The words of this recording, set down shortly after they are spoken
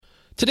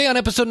Today on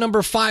episode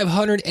number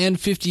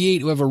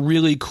 558, we have a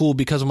really cool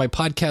Because of My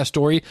Podcast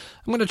story.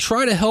 I'm going to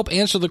try to help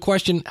answer the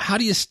question, how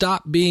do you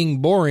stop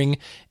being boring?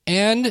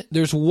 And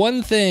there's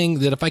one thing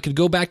that if I could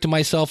go back to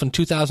myself in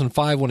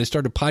 2005 when I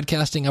started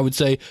podcasting, I would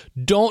say,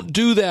 don't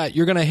do that.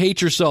 You're going to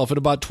hate yourself in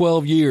about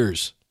 12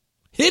 years.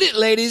 Hit it,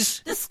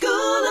 ladies. The School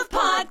of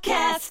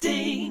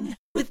Podcasting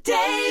with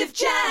Dave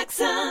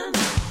Jackson.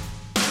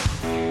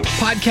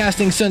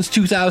 Podcasting since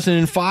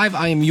 2005.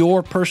 I am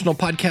your personal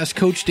podcast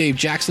coach, Dave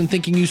Jackson.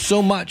 Thanking you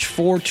so much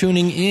for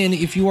tuning in.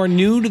 If you are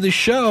new to the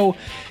show,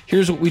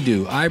 here's what we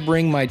do. I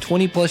bring my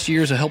 20 plus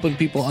years of helping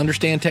people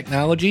understand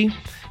technology,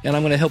 and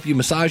I'm going to help you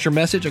massage your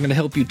message. I'm going to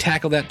help you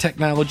tackle that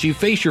technology,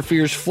 face your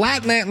fears,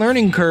 flatten that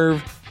learning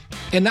curve,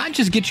 and not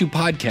just get you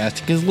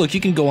podcasting. Because look, you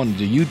can go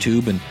onto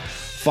YouTube and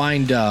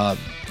find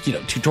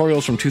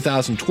tutorials from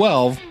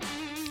 2012.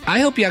 I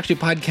help you actually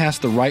podcast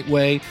the right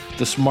way,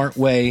 the smart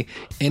way,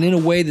 and in a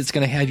way that's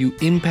going to have you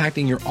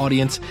impacting your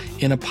audience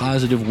in a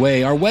positive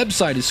way. Our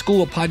website is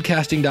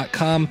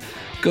schoolofpodcasting.com.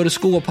 Go to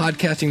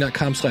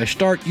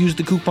schoolofpodcasting.com/start. Use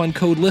the coupon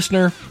code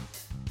LISTENER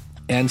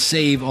and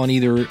save on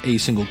either a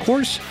single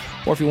course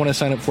or if you want to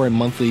sign up for a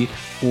monthly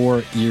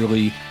or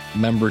yearly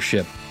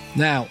membership.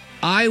 Now,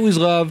 I always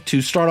love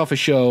to start off a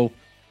show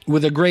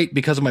with a great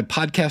Because of My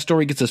Podcast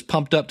story. Gets us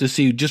pumped up to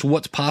see just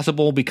what's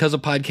possible because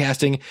of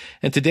podcasting.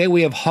 And today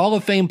we have Hall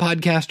of Fame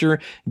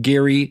podcaster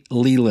Gary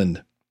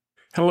Leland.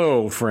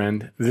 Hello,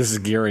 friend. This is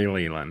Gary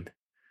Leland.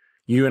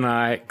 You and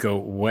I go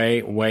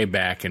way, way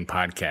back in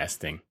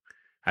podcasting.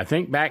 I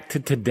think back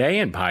to Today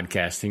in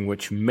Podcasting,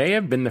 which may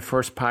have been the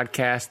first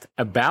podcast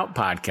about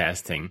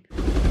podcasting.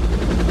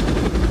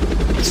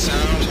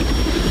 Sound,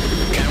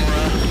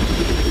 camera,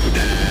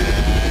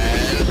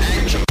 and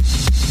action.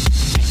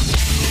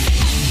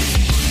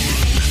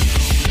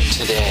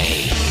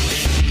 Today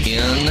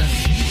in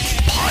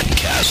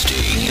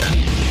podcasting.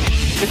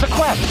 It's a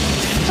quest.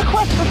 It's a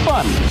quest for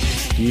fun.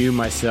 You,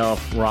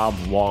 myself, Rob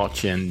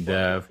Walsh, and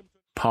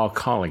Paul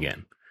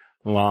Colligan,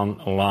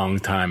 long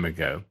time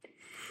ago.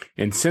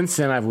 And since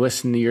then, I've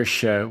listened to your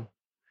show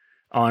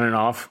on and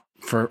off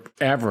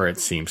forever, it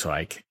seems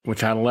like,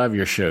 which I love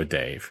your show,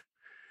 Dave.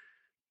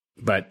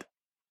 But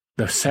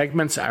the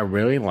segments I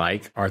really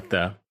like are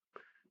the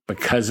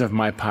Because of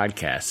My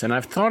Podcast. And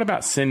I've thought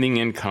about sending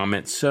in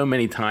comments so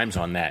many times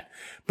on that,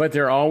 but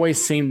there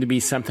always seemed to be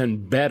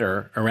something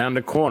better around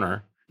the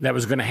corner that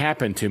was going to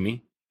happen to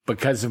me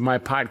because of my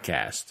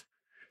podcast.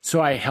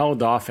 So I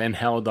held off and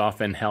held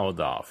off and held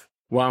off.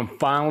 Well, I'm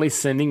finally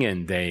sending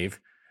in, Dave,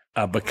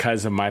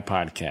 Because of My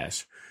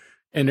Podcast.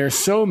 And there's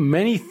so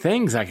many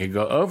things I could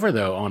go over,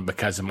 though, on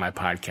Because of My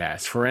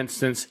Podcast. For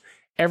instance,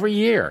 every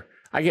year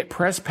I get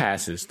press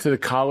passes to the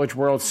College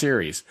World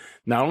Series.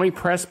 Not only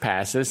press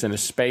passes and a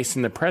space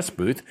in the press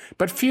booth,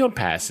 but field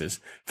passes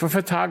for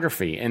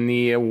photography and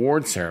the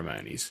award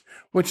ceremonies,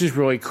 which is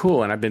really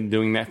cool, and I've been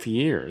doing that for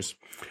years.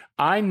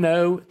 I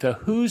know the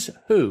who's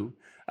who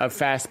of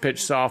fast pitch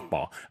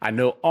softball. I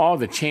know all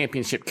the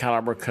championship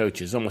caliber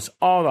coaches, almost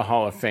all the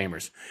Hall of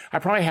Famers. I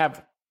probably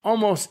have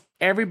almost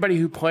everybody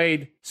who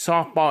played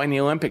softball in the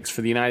Olympics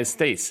for the United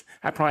States.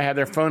 I probably have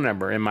their phone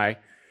number in my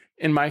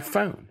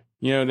phone.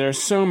 You know,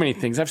 there's so many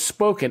things. I've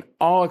spoken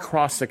all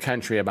across the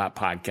country about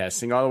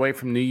podcasting, all the way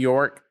from New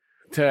York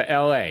to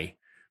LA.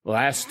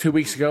 Last 2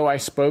 weeks ago, I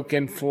spoke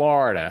in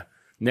Florida.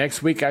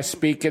 Next week, I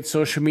speak at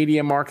Social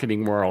Media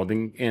Marketing World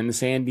in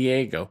San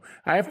Diego.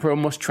 I have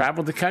almost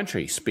traveled the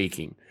country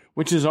speaking,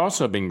 which has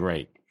also been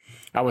great.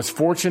 I was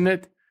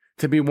fortunate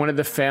to be one of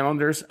the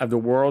founders of the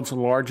world's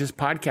largest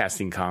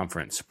podcasting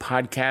conference,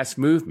 Podcast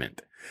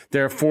Movement.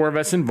 There are 4 of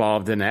us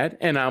involved in that,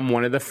 and I'm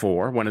one of the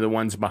 4, one of the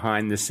ones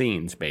behind the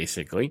scenes,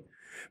 basically.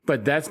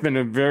 But that's been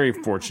a very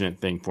fortunate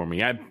thing for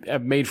me.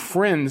 I've made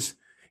friends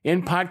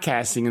in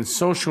podcasting and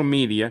social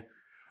media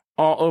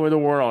all over the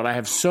world. I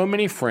have so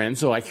many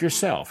friends, like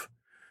yourself,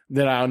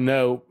 that I'll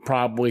know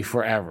probably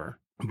forever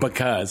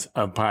because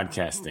of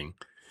podcasting.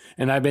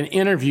 And I've been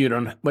interviewed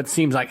on what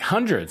seems like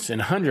hundreds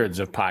and hundreds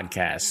of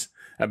podcasts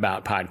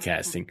about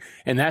podcasting.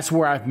 And that's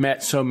where I've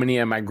met so many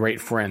of my great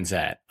friends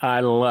at. I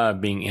love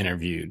being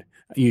interviewed.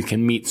 You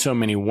can meet so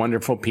many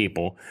wonderful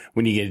people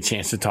when you get a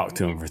chance to talk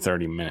to them for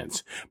 30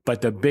 minutes. But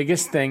the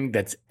biggest thing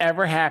that's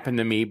ever happened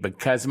to me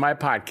because of my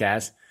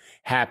podcast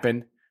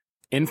happened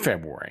in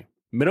February.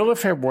 Middle of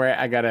February,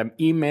 I got an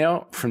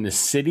email from the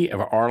city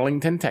of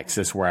Arlington,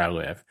 Texas, where I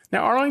live.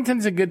 Now,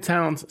 Arlington's a good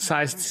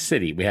town-sized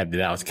city. We have the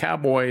Dallas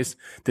Cowboys,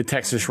 the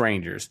Texas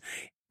Rangers.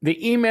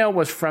 The email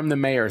was from the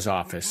mayor's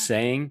office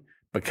saying,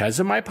 because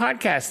of my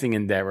podcasting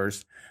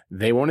endeavors,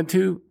 they wanted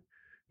to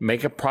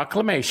make a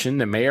proclamation.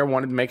 The mayor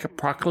wanted to make a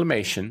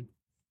proclamation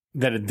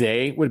that a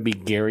day would be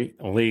Gary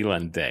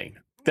Leland Day.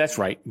 That's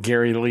right,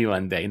 Gary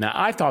Leland Day. Now,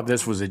 I thought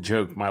this was a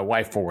joke. My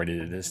wife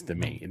forwarded this to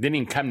me. It didn't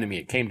even come to me.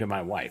 It came to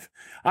my wife.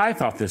 I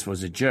thought this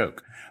was a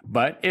joke,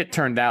 but it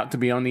turned out to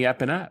be on the up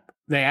and up.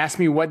 They asked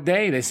me what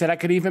day. They said I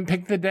could even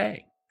pick the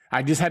day.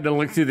 I just had to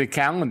look through the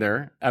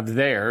calendar of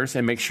theirs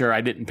and make sure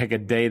I didn't pick a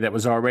day that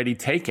was already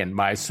taken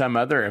by some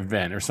other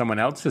event or someone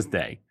else's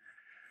day.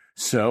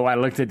 So I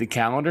looked at the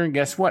calendar, and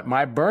guess what?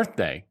 My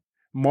birthday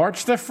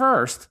March the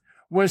 1st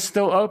was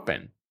still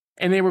open,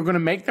 and they were going to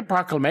make the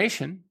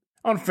proclamation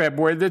on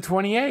February the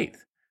 28th,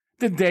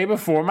 the day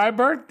before my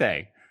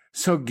birthday.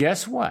 So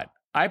guess what?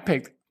 I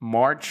picked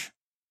March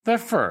the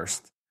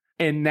 1st.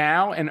 And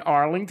now in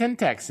Arlington,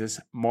 Texas,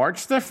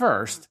 March the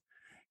 1st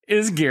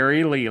is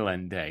Gary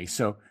Leland Day.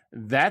 So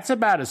that's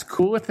about as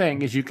cool a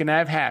thing as you can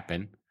have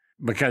happen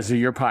because of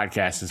your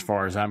podcast, as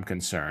far as I'm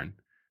concerned.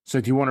 So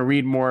if you want to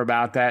read more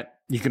about that,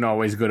 you can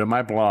always go to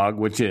my blog,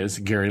 which is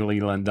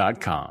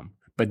GaryLeland.com.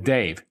 But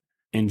Dave,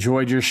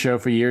 enjoyed your show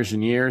for years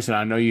and years, and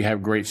I know you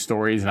have great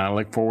stories, and I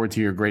look forward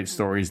to your great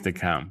stories to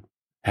come.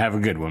 Have a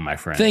good one, my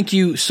friend. Thank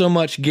you so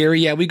much,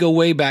 Gary. Yeah, we go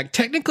way back.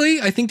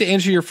 Technically, I think to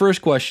answer your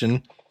first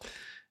question,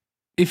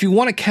 if you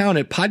want to count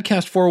it,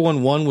 Podcast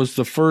 411 was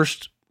the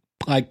first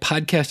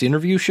podcast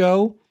interview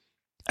show.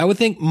 I would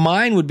think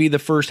mine would be the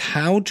first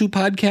how-to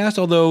podcast,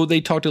 although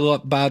they talked a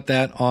lot about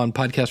that on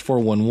Podcast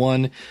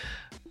 411.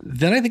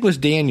 Then I think it was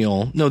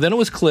Daniel. No, then it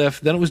was Cliff.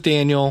 Then it was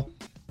Daniel.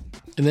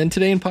 And then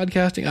Today in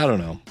Podcasting, I don't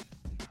know.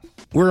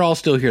 We're all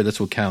still here. That's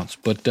what counts.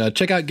 But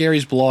check out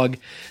Gary's blog,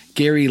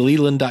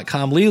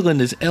 GaryLeland.com. Leland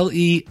is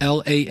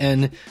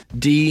LELAND.com.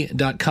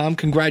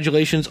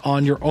 Congratulations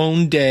on your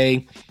own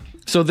day.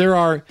 So there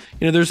are,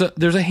 there's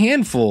a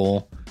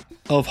handful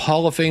of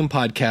Hall of Fame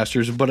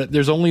podcasters, but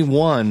there's only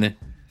one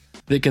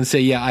that can say,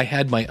 yeah, I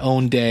had my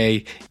own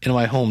day in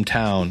my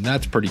hometown.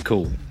 That's pretty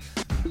cool.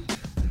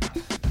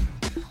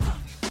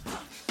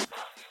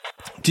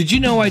 Did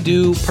you know I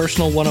do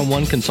personal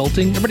one-on-one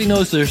consulting? Everybody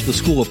knows there's the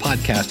School of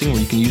Podcasting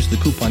where you can use the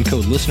coupon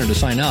code LISTENER to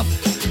sign up.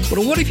 But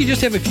what if you just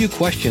have a few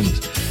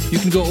questions? You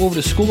can go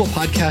over to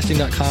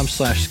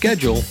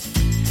schoolofpodcasting.com/schedule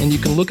and you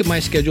can look at my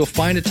schedule,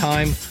 find a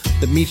time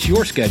that meets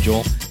your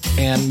schedule,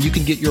 and you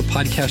can get your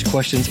podcast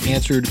questions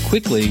answered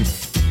quickly.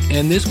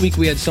 And this week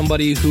we had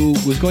somebody who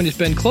was going to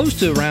spend close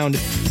to around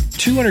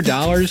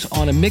 $200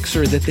 on a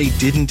mixer that they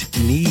didn't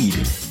need.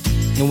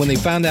 And when they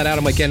found that out,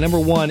 I'm like, yeah, number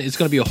one, it's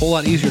going to be a whole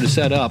lot easier to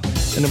set up.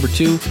 And number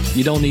two,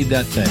 you don't need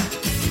that thing.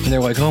 And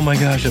they're like, oh my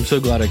gosh, I'm so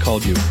glad I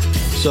called you.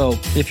 So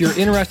if you're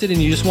interested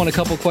and you just want a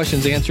couple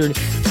questions answered,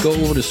 go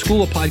over to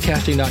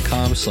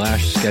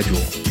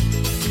schoolofpodcasting.com/schedule.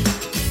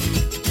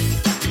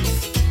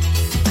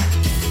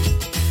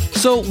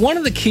 So one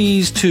of the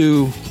keys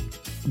to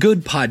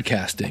good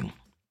podcasting,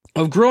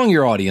 of growing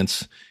your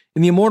audience,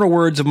 in the immortal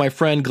words of my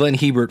friend Glenn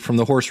Hebert from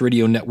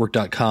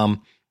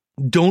thehorseradionetwork.com,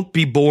 don't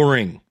be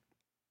boring.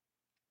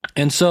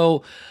 And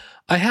so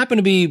I happen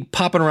to be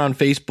popping around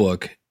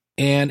Facebook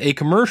and a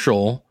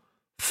commercial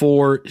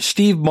for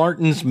Steve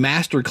Martin's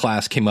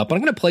masterclass came up. I'm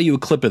going to play you a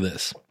clip of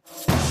this.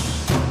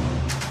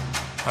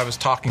 I was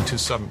talking to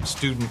some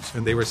students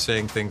and they were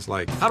saying things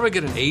like, how do I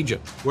get an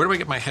agent? Where do I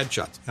get my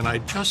headshots? And I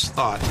just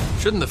thought,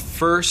 shouldn't the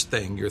first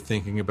thing you're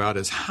thinking about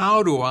is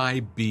how do I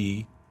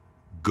be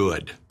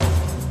good?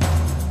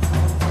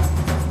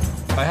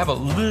 I have a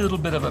little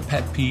bit of a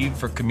pet peeve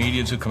for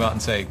comedians who come out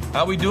and say,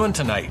 how are we doing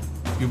tonight?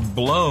 You've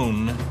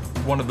blown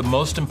one of the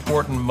most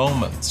important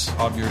moments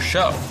of your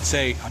show.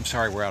 Say, I'm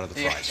sorry, we're out of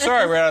the fries.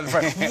 Sorry, we're out of the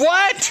fries.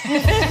 What?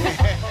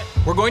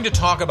 We're going to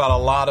talk about a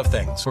lot of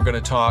things. We're going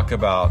to talk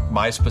about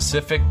my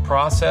specific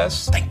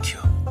process. Thank you.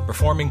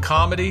 Performing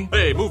comedy.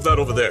 Hey, move that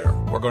over there.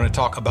 We're going to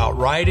talk about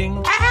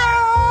writing.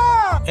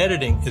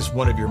 Editing is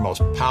one of your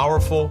most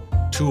powerful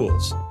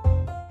tools.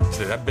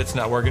 So that bit's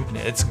not working.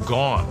 It's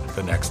gone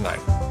the next night.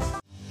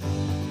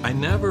 I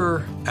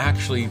never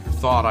actually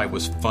thought I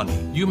was funny.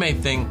 You may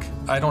think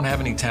I don't have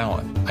any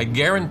talent. I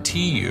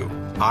guarantee you,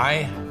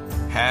 I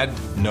had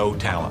no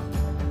talent.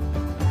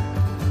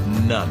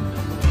 None.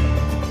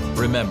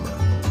 Remember,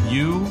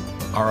 you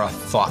are a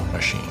thought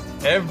machine.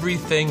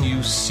 Everything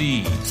you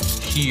see,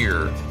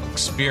 hear,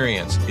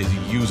 experience is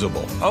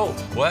usable. Oh,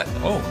 what?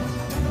 Oh.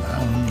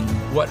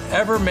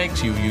 Whatever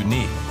makes you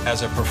unique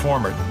as a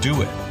performer,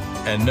 do it.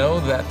 And know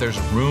that there's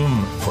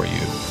room for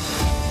you.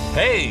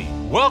 Hey!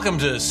 Welcome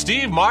to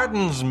Steve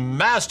Martin's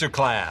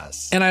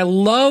Masterclass. And I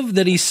love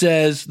that he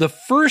says the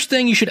first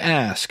thing you should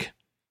ask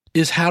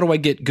is, how do I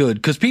get good?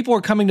 Because people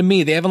are coming to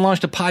me. They haven't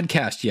launched a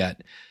podcast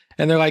yet.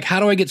 And they're like, how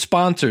do I get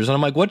sponsors? And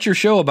I'm like, what's your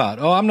show about?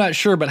 Oh, I'm not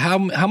sure, but how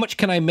much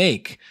can I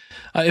make?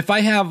 If I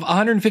have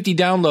 150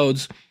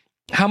 downloads,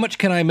 how much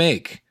can I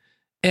make?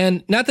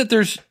 And not that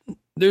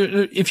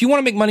if you want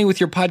to make money with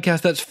your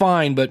podcast, that's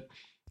fine. But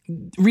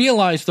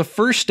realize the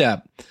first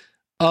step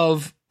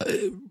of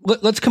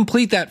let's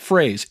complete that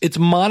phrase. It's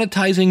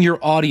monetizing your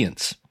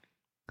audience.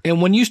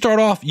 And when you start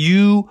off,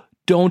 you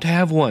don't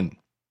have one.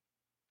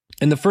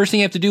 And the first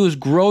thing you have to do is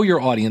grow your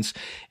audience.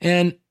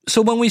 And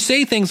so when we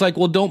say things like,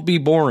 well, don't be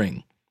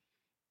boring,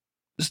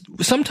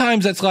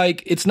 sometimes that's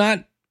like, it's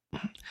not,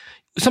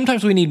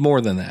 sometimes we need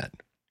more than that.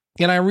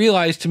 And I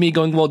realized to me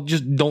going, well,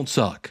 just don't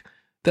suck.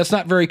 That's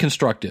not very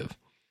constructive.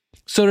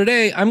 So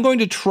today I'm going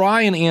to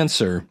try and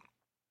answer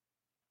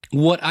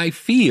what I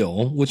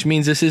feel, which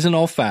means this isn't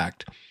all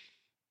fact,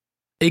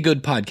 a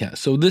good podcast.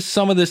 So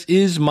some of this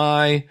is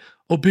my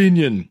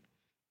opinion.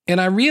 And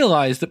I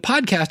realize that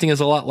podcasting is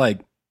a lot like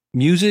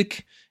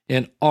music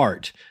and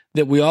art,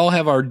 that we all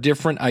have our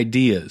different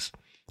ideas.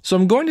 So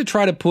I'm going to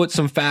try to put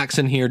some facts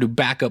in here to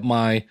back up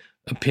my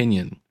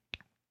opinion.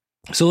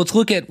 So let's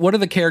look at what are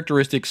the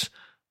characteristics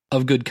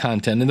of good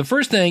content. And the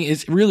first thing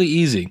is really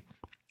easy.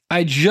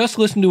 I just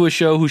listened to a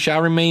show who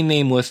shall remain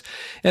nameless.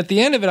 At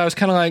the end of it, I was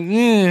kind of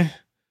like,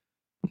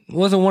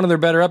 wasn't one of their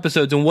better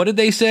episodes. And what did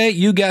they say?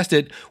 You guessed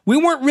it. We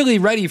weren't really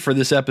ready for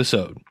this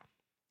episode,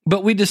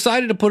 but we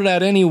decided to put it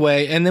out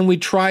anyway. And then we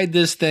tried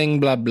this thing,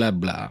 blah, blah,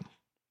 blah.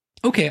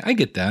 Okay, I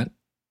get that.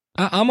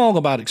 I'm all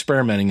about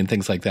experimenting and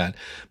things like that.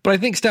 But I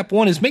think step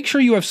one is make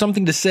sure you have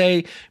something to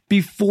say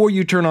before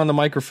you turn on the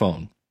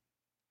microphone.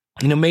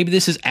 Maybe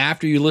this is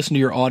after you listen to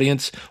your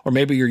audience, or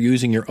maybe you're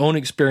using your own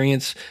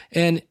experience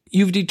and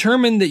you've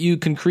determined that you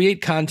can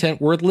create content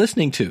worth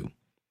listening to.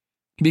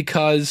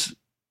 Because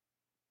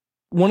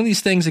one of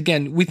these things,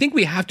 again, we think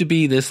we have to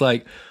be this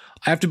like,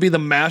 I have to be the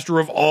master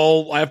of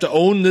all, I have to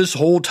own this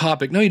whole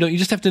topic. No, you don't. You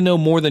just have to know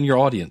more than your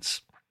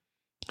audience.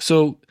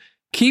 So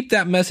keep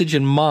that message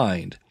in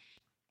mind.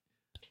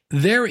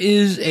 There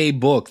is a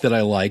book that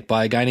I like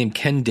by a guy named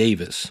Ken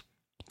Davis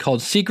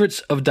called Secrets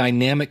of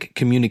Dynamic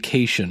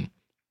Communication.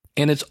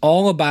 And it's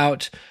all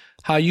about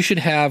how you should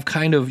have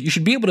you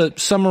should be able to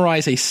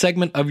summarize a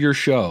segment of your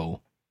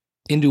show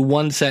into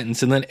one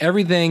sentence, and then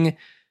everything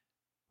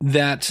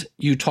that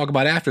you talk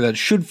about after that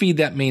should feed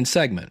that main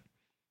segment.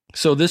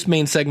 So this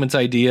main segment's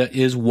idea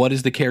is, what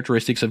is the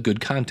characteristics of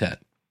good content?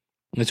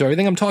 And so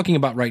everything I'm talking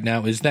about right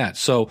now is that.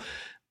 So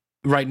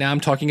right now I'm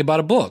talking about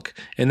a book,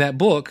 and that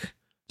book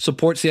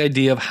supports the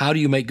idea of how do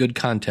you make good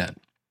content.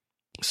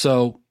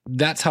 So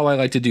that's how I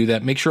like to do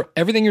that. Make sure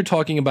everything you're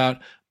talking about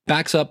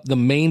backs up the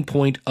main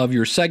point of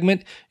your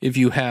segment. If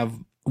you have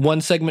one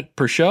segment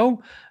per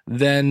show,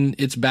 then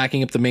it's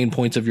backing up the main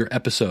points of your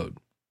episode.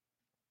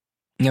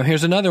 Now,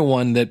 here's another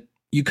one that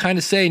you kind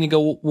of say and you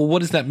go, well, what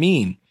does that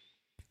mean?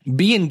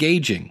 Be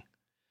engaging.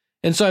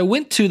 And so I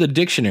went to the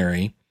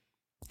dictionary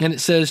and it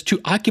says to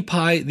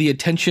occupy the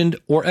attention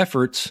or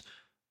efforts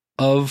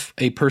of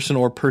a person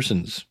or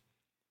persons.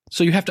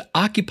 So you have to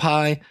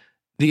occupy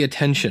the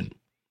attention.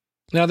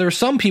 Now, there are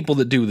some people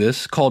that do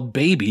this called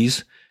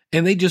babies,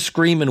 and they just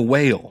scream and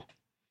wail.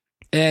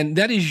 And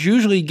that is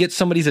usually get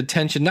somebody's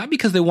attention, not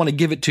because they want to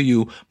give it to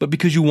you, but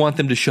because you want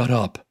them to shut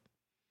up.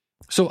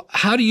 So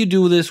how do you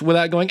do this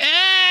without going,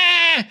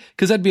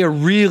 because that'd be a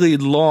really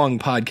long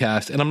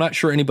podcast, and I'm not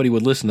sure anybody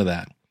would listen to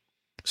that.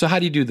 So how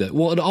do you do that?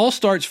 Well, it all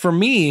starts for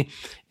me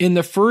in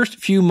the first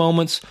few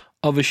moments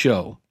of a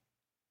show.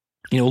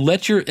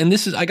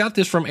 I got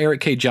this from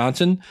Eric K.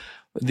 Johnson,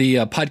 the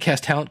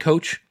podcast talent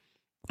coach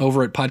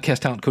over at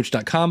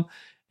podcasttalentcoach.com.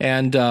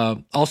 And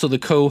also the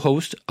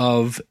co-host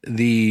of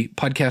the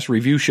podcast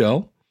review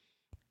show.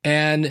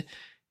 And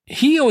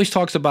he always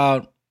talks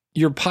about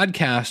your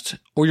podcast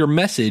or your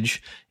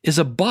message is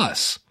a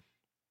bus.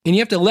 And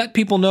you have to let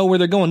people know where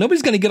they're going.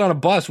 Nobody's going to get on a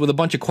bus with a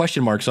bunch of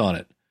question marks on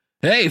it.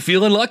 Hey,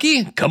 feeling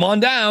lucky? Come on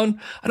down.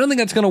 I don't think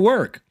that's going to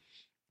work.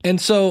 And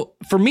so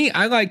for me,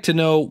 I like to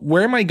know,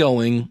 where am I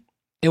going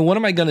and what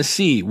am I going to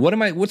see?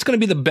 What's going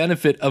to be the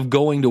benefit of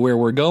going to where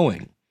we're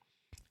going?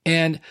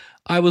 And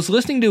I was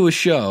listening to a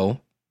show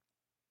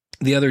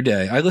the other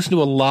day. I listened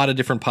to a lot of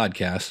different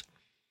podcasts,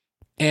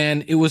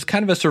 and it was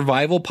kind of a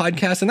survival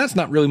podcast, and that's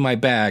not really my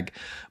bag.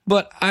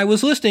 But I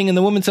was listening, and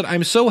the woman said,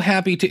 I'm so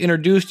happy to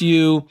introduce to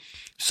you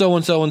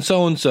so-and-so and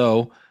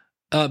so-and-so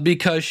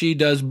because she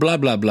does blah,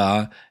 blah,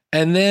 blah.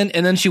 And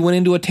then she went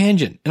into a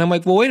tangent. And I'm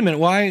like, well, wait a minute.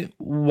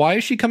 Why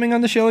is she coming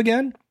on the show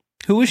again?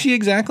 Who is she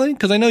exactly?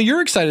 Because I know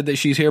you're excited that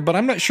she's here, but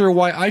I'm not sure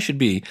why I should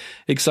be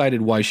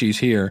excited why she's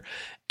here.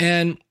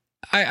 And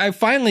I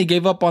finally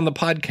gave up on the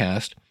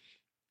podcast.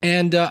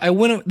 And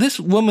this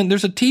woman,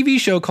 there's a TV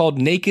show called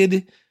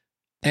Naked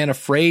and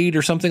Afraid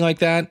or something like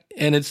that.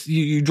 And it's,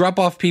 you drop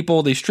off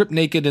people, they strip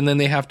naked, and then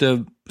they have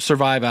to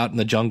survive out in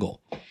the jungle.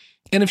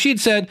 And if she'd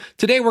said,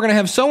 today we're going to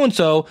have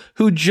so-and-so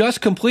who just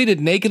completed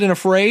Naked and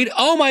Afraid,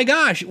 oh my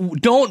gosh,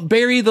 don't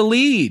bury the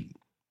lead.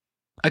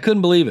 I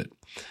couldn't believe it.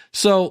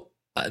 So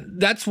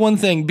that's one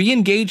thing. Be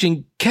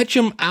engaging, catch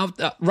them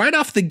out right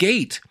off the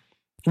gate.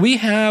 We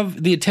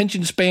have the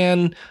attention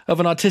span of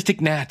an autistic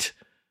gnat.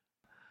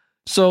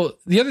 So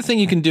the other thing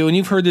you can do, and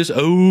you've heard this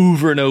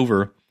over and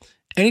over,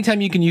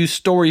 anytime you can use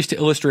stories to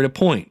illustrate a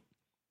point.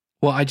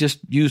 Well, I just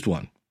used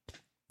one.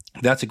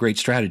 That's a great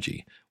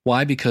strategy.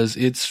 Why? Because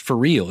it's for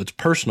real. It's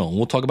personal. And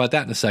we'll talk about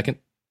that in a second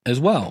as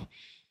well.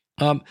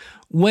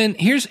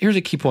 Here's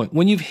a key point.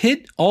 When you've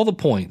hit all the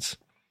points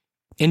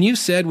and you've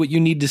said what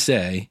you need to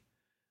say,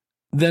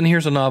 then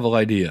here's a novel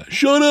idea.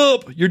 Shut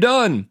up. You're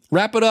done.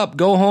 Wrap it up.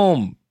 Go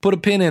home. Put a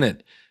pin in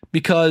it.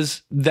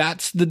 Because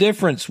that's the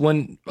difference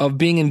of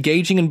being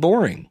engaging and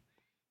boring.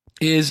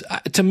 Is,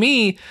 to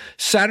me,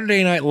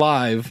 Saturday Night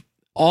Live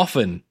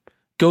often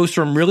goes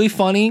from really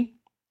funny,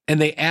 and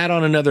they add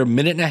on another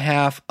minute and a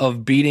half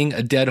of beating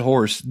a dead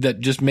horse that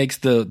just makes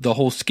the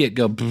whole skit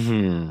go.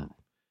 I'm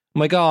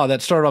like, oh,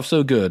 that started off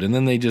so good, and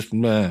then they just.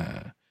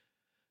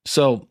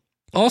 So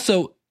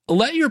also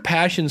let your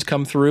passions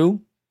come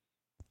through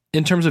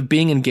in terms of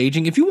being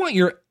engaging. If you want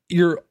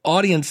your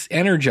audience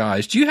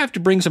energized, you have to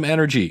bring some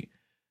energy.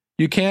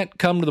 You can't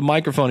come to the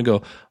microphone and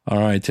go, all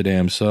right, today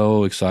I'm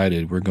so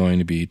excited. We're going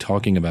to be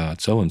talking about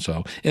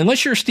so-and-so.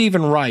 Unless you're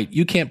Stephen Wright,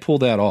 you can't pull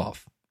that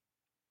off.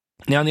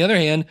 Now, on the other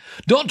hand,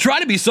 don't try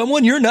to be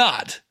someone you're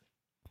not.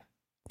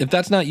 If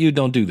that's not you,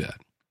 don't do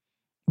that.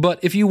 But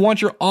if you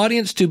want your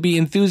audience to be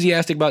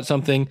enthusiastic about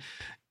something,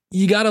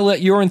 you got to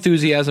let your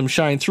enthusiasm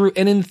shine through.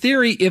 And in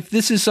theory, if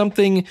this is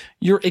something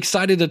you're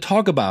excited to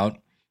talk about,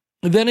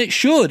 then it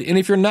should. And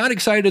if you're not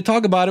excited to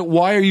talk about it,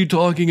 why are you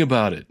talking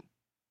about it?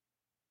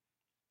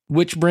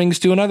 Which brings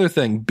to another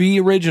thing, be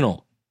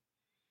original.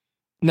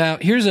 Now,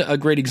 here's a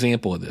great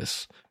example of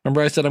this.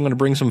 Remember I said I'm going to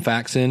bring some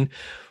facts in?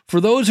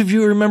 For those of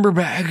you who remember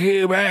back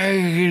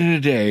in the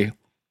day,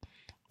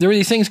 there were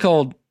these things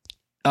called,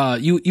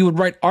 you would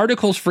write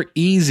articles for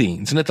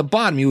e-zines, and at the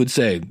bottom you would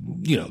say,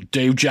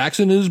 Dave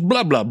Jackson is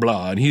blah, blah,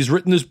 blah, and he's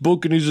written this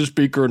book, and he's a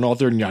speaker and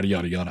author, and yada,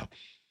 yada, yada.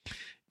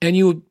 And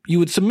you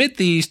would submit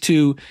these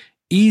to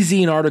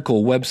e-zine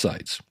article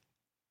websites.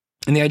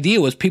 And the idea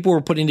was people were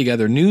putting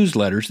together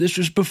newsletters. This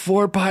was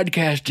before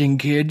podcasting,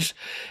 kids.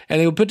 And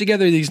they would put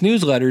together these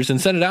newsletters and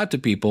send it out to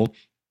people.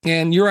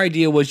 And your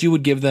idea was you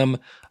would give them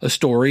a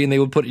story and they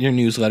would put it in your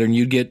newsletter and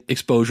you'd get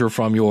exposure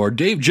from your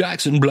Dave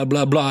Jackson, blah,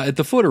 blah, blah at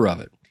the footer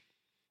of it.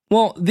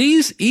 Well,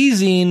 these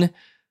e-zine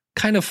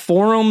kind of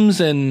forums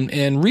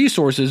and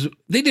resources,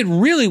 they did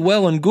really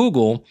well in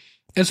Google.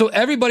 And so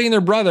everybody and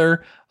their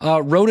brother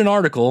wrote an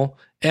article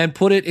and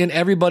put it in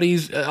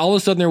everybody's, all of a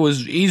sudden there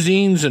was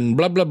e-zines and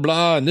blah, blah,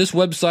 blah, and this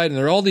website, and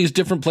there are all these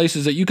different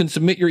places that you can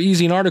submit your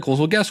e-zine articles.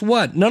 Well, guess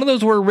what? None of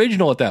those were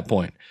original at that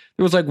point.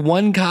 There was like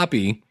one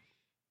copy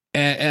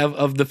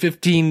of the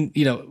 15,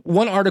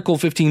 one article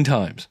 15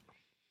 times.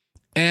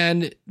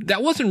 And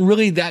that wasn't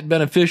really that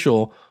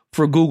beneficial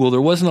for Google. There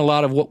wasn't a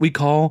lot of what we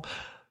call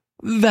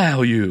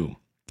value.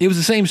 It was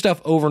the same stuff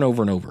over and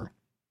over and over.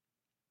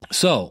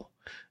 So,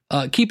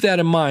 keep that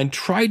in mind.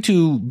 Try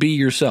to be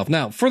yourself.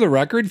 Now, for the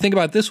record, think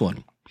about this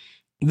one.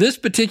 This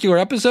particular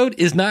episode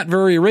is not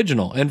very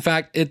original. In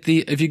fact,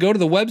 if you go to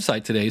the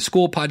website today,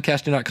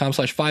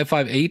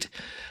 schoolpodcasting.com/558,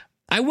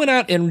 I went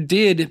out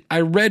and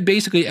I read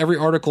basically every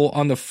article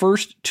on the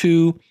first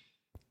two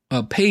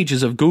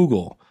pages of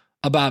Google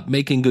about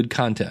making good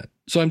content.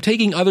 So I'm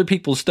taking other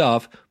people's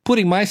stuff,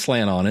 putting my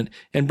slant on it,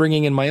 and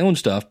bringing in my own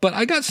stuff. But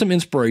I got some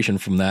inspiration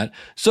from that.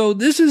 So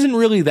this isn't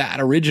really that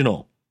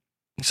original.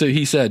 So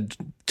he said,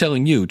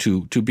 telling you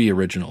to be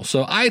original.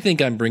 So I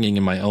think I'm bringing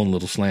in my own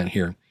little slant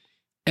here.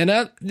 And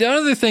the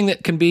other thing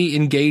that can be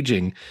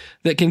engaging,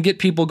 that can get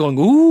people going,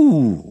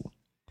 ooh,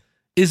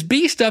 is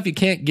be stuff you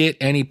can't get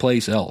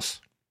anyplace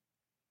else.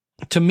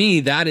 To me,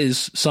 that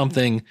is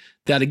something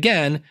that,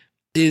 again,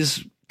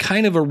 is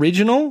kind of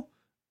original,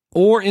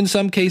 or in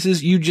some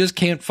cases, you just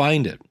can't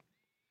find it.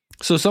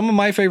 So some of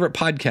my favorite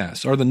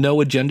podcasts are the No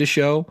Agenda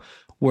Show,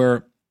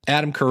 where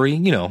Adam Curry,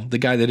 the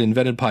guy that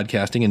invented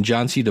podcasting, and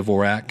John C.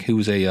 Dvorak,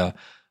 who's a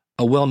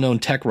well-known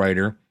tech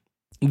writer,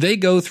 they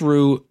go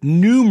through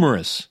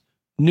numerous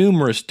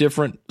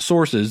different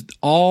sources,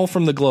 all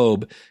from the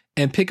globe,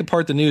 and pick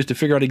apart the news to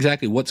figure out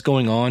exactly what's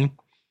going on.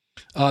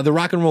 The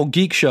Rock and Roll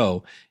Geek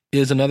Show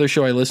is another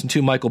show I listen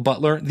to. Michael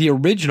Butler, the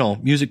original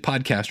music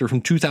podcaster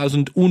from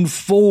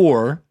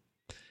 2004.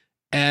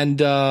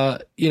 And,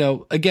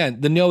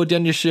 again, the No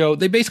Agenda Show,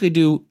 they basically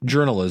do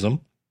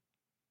journalism.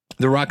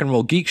 The Rock and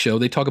Roll Geek Show,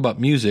 they talk about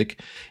music,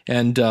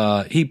 and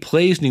he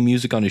plays new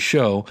music on his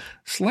show,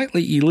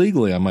 slightly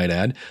illegally, I might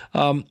add.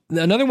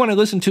 Another one I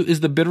listen to is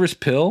The Bitterest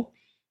Pill.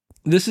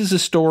 This is a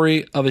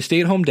story of a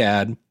stay-at-home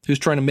dad who's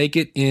trying to make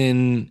it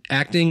in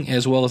acting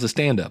as well as a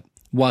stand-up,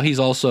 while he's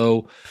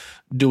also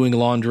doing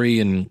laundry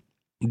and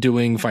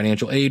doing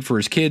financial aid for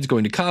his kids,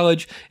 going to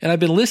college. And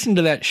I've been listening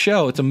to that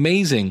show. It's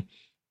amazing.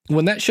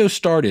 When that show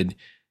started,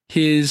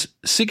 his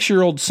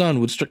 6-year-old son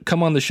would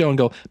come on the show and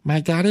go, "My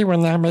daddy will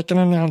now make an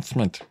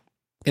announcement."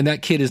 And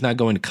that kid is now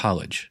going to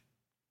college.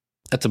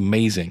 That's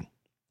amazing.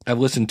 I've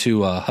listened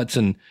to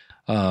Hudson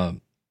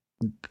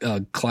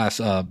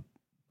class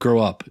grow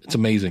up. It's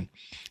amazing.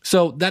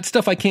 So that's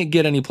stuff I can't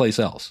get anyplace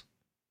else.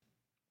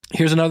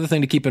 Here's another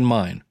thing to keep in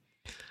mind.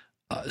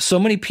 So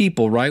many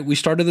people, right? We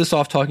started this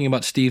off talking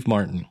about Steve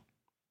Martin.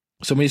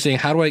 Somebody's saying,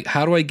 how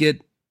do I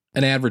get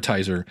an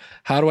advertiser?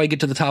 How do I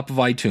get to the top of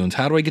iTunes?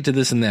 How do I get to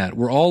this and that?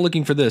 We're all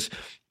looking for this.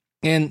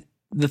 And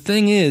the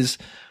thing is,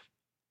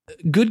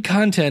 good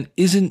content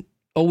isn't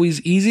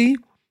always easy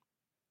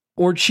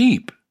or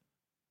cheap.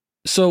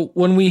 So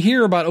when we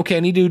hear about, okay,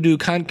 I need to do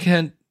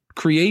content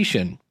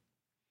creation,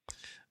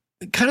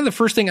 kind of the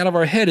first thing out of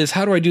our head is,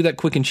 how do I do that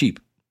quick and cheap?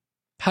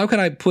 How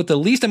can I put the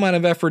least amount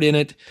of effort in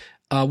it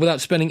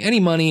without spending any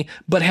money,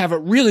 but have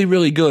it really,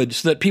 really good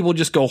so that people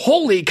just go,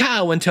 holy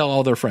cow, and tell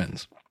all their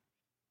friends?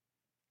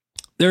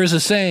 There is a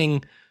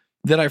saying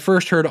that I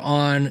first heard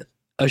on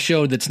a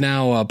show that's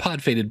now a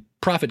Podfaded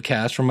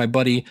Profitcast from my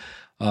buddy,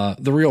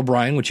 The Real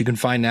Brian, which you can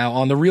find now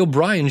on The Real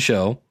Brian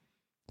Show.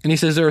 And he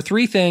says there are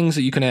 3 things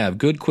that you can have: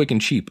 good, quick, and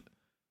cheap.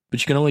 But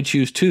you can only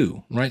choose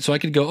 2, right? So I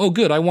could go, oh,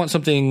 good, I want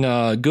something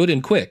good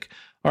and quick.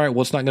 All right,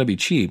 well, it's not going to be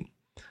cheap.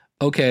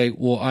 Okay,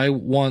 well, I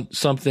want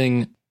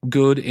something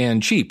good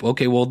and cheap.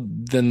 Okay, well,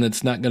 then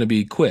it's not going to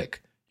be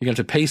quick. You're going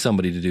to have to pay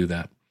somebody to do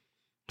that.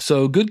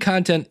 So good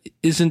content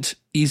isn't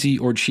easy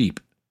or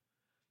cheap.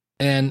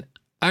 And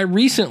I'll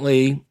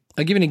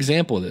give you an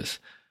example of this.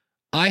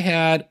 I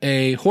had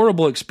a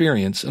horrible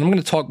experience, and I'm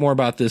going to talk more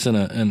about this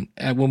when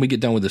we get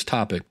done with this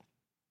topic,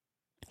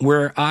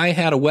 where I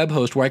had a web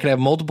host where I could have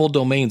multiple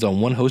domains on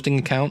one hosting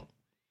account.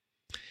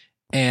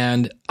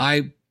 And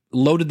I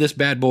loaded this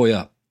bad boy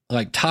up,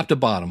 like top to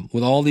bottom,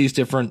 with all these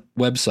different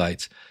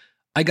websites.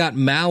 I got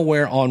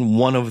malware on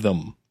one of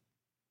them,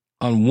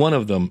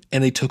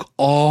 and they took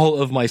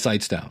all of my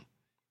sites down.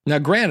 Now,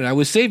 granted, I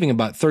was saving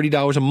about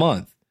 $30 a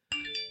month.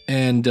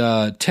 And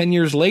 10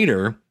 years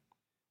later,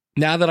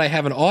 now that I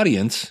have an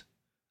audience,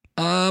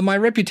 my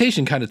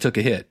reputation kind of took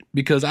a hit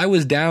because I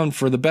was down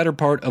for the better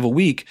part of a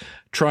week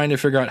trying to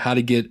figure out how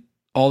to get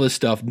all this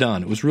stuff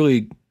done. It was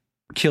really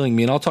killing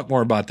me, and I'll talk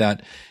more about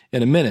that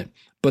in a minute.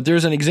 But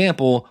there's an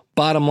example.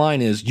 Bottom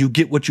line is you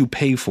get what you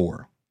pay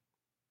for.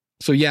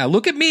 So yeah,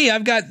 look at me.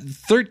 I've got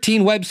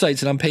 13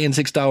 websites and I'm paying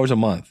 $6 a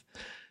month.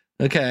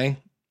 Okay.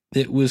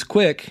 It was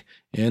quick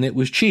and it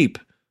was cheap,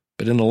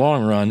 but in the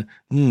long run,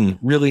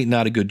 really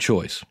not a good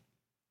choice.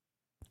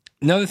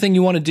 Another thing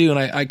you want to do, and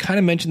I kind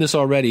of mentioned this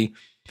already,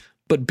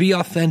 but be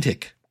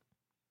authentic.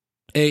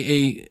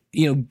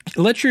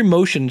 Let your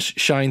emotions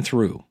shine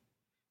through.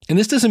 And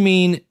this doesn't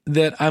mean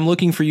that I'm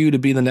looking for you to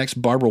be the next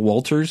Barbara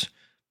Walters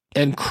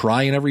and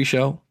cry in every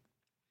show.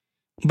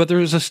 But there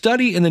was a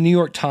study in the New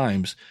York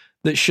Times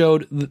that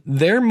showed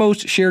their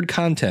most shared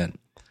content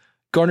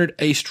garnered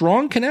a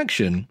strong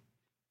connection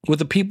with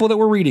the people that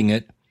were reading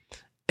it.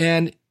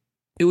 And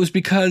it was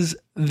because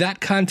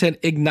that content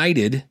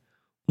ignited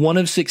one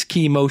of 6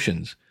 key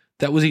emotions.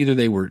 That was either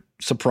they were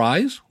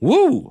surprised,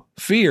 woo,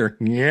 fear,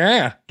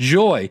 yeah,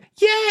 joy,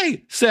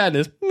 yay,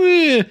 sadness,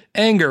 meh,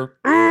 anger,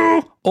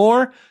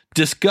 or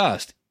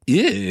disgust,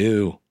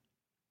 ew.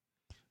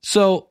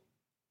 So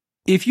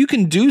if you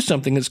can do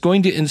something that's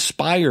going to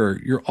inspire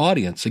your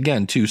audience,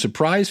 again, to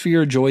surprise,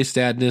 fear, joy,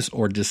 sadness,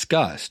 or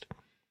disgust,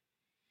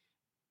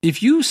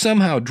 if you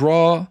somehow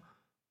draw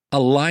a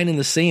line in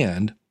the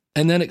sand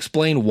and then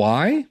explain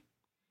why,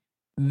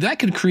 that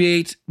could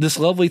create this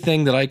lovely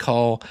thing that I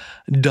call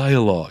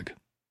dialogue.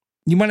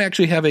 You might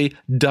actually have a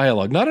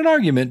dialogue, not an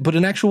argument, but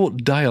an actual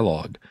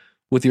dialogue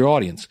with your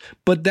audience.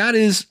 But that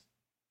is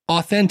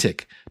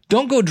authentic.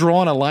 Don't go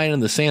drawing a line in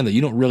the sand that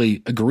you don't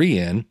really agree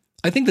in.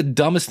 I think the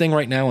dumbest thing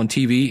right now on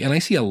TV, and I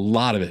see a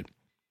lot of it,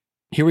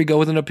 here we go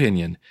with an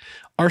opinion,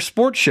 are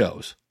sports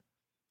shows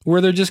where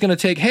they're just going to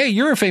take, hey,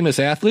 you're a famous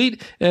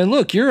athlete, and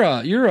look, you're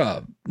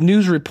a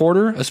news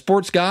reporter, a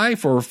sports guy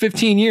for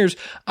 15 years.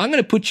 I'm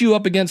going to put you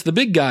up against the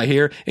big guy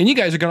here, and you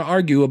guys are going to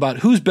argue about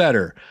who's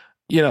better,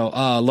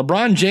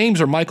 LeBron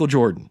James or Michael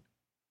Jordan.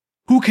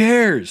 Who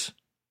cares?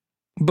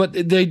 But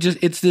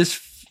it's this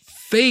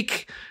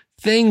fake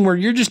thing where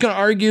you're just going to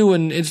argue,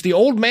 and it's the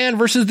old man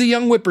versus the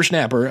young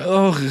whippersnapper.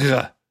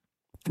 Ugh.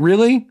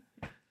 Really?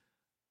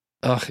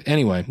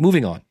 Anyway,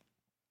 moving on.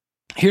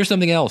 Here's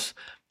something else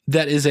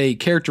that is a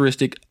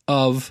characteristic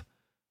of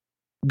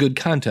good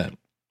content.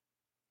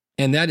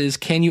 And that is,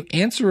 can you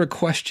answer a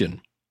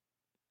question?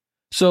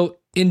 So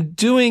in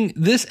doing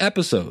this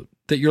episode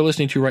that you're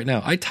listening to right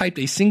now, I typed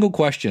a single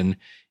question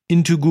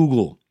into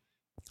Google.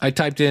 I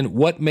typed in,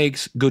 what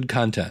makes good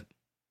content?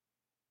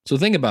 So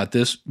think about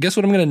this. Guess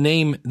what I'm going to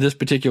name this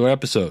particular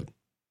episode?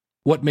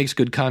 What makes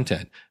good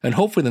content? And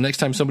hopefully the next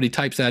time somebody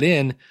types that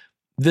in,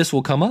 this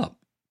will come up.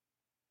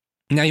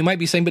 Now you might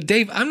be saying, but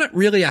Dave, I'm not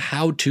really a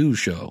how-to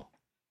show.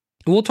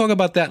 And we'll talk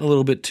about that in a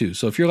little bit too.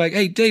 So if you're like,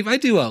 hey, Dave, I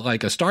do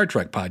a Star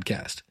Trek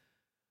podcast,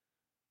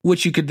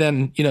 which you could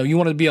then, you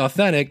want to be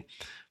authentic.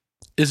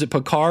 Is it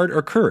Picard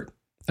or Kirk?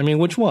 I mean,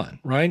 which one,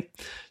 right?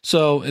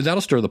 So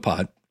that'll stir the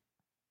pot.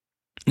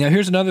 Now,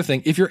 here's another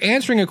thing. If you're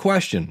answering a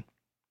question,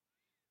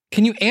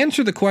 can you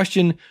answer the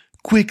question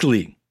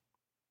quickly?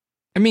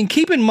 I mean,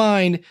 keep in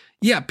mind,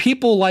 yeah,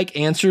 people like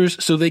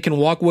answers so they can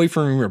walk away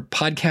from your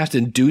podcast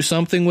and do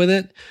something with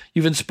it.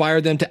 You've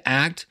inspired them to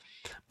act.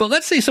 But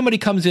let's say somebody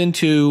comes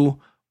into,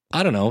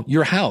 I don't know,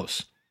 your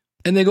house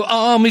and they go,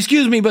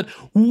 excuse me, but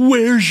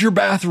where's your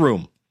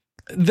bathroom?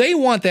 They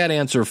want that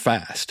answer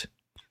fast.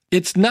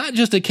 It's not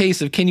just a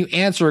case of, can you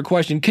answer a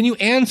question? Can you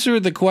answer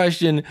the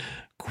question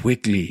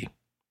quickly?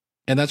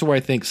 And that's where I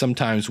think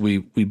sometimes we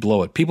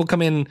blow it. People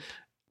come in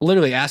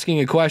literally asking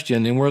a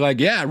question and we're like,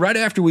 yeah, right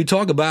after we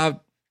talk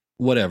about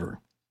whatever.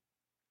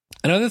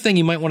 Another thing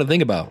you might want to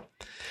think about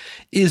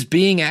is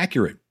being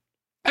accurate.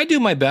 I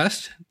do my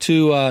best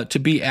to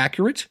be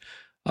accurate.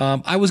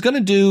 I was going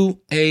to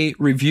do a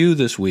review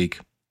this week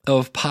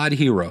of Pod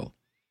Hero,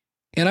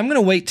 and I'm going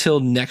to wait till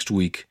next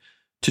week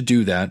to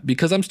do that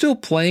because I'm still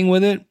playing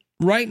with it.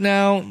 Right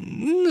now, a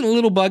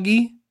little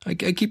buggy. I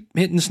keep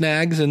hitting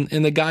snags, and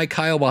the guy,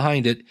 Kyle,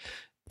 behind it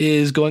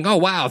is going, oh,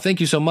 wow, thank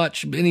you so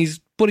much. And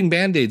he's putting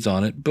Band-Aids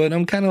on it, but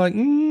I'm kind of like,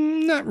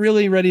 not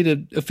really ready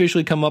to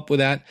officially come up with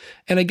that.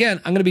 And again,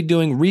 I'm going to be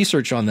doing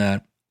research on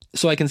that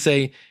so I can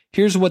say,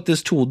 here's what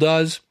this tool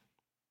does.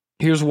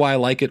 Here's why I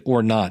like it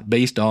or not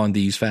based on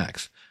these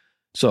facts.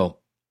 So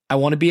I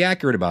want to be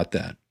accurate about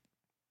that.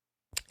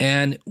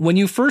 And when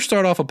you first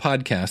start off a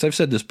podcast, I've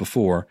said this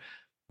before,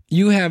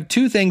 you have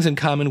two things in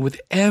common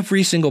with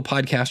every single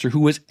podcaster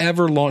who has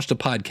ever launched a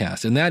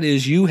podcast. And that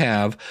is you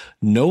have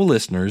no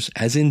listeners,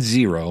 as in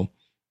zero,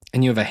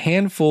 and you have a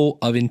handful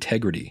of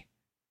integrity.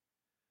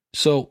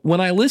 So when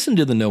I listen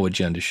to the No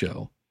Agenda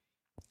Show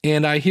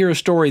and I hear a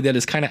story that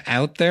is kind of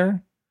out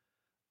there,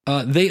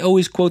 they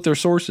always quote their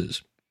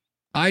sources.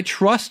 I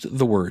trust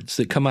the words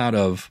that come out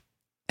of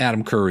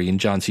Adam Curry and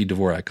John C.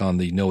 Dvorak on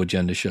the No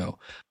Agenda Show.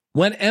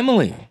 When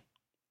Emily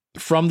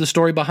from The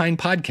Story Behind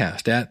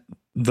Podcast at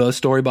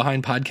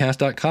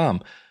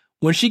thestorybehindpodcast.com,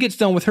 when she gets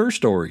done with her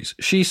stories,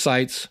 she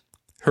cites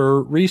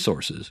her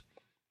resources.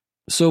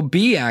 So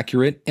be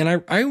accurate.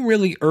 And I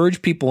really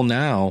urge people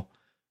now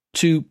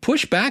to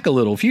push back a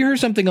little. If you hear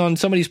something on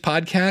somebody's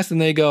podcast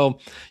and they go,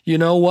 you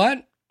know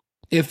what?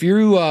 If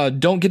you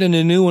don't get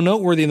into New and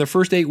Noteworthy in the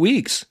first 8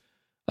 weeks,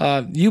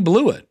 you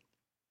blew it.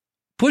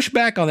 Push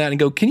back on that and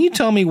go, can you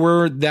tell me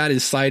where that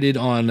is cited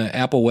on the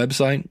Apple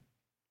website?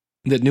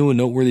 That New and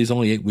Noteworthy is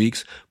only 8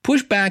 weeks.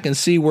 Push back and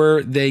see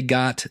where they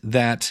got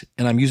that,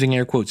 and I'm using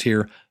air quotes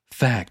here,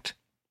 fact.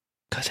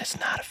 Because it's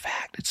not a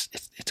fact.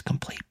 It's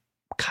complete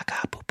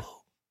caca poo-poo.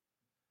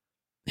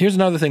 Here's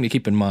another thing to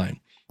keep in mind.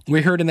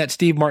 We heard in that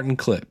Steve Martin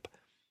clip,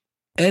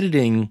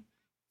 editing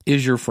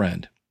is your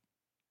friend.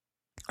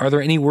 Are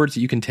there any words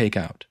that you can take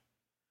out?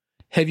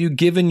 Have you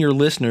given your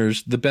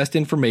listeners the best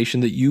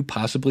information that you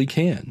possibly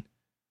can?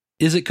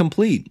 Is it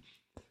complete?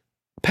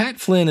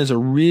 Pat Flynn is a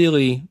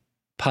really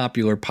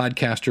popular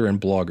podcaster and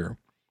blogger,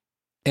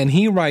 and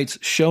he writes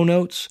show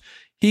notes.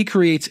 He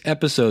creates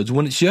episodes.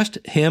 When it's just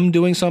him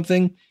doing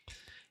something,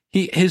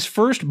 his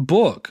first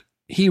book,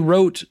 he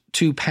wrote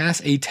to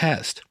pass a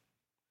test.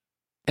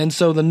 And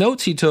so the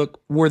notes he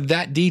took were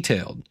that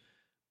detailed.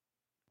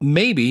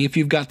 Maybe if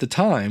you've got the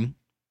time,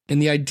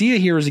 and the idea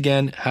here is,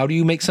 again, how do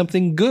you make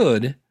something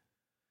good?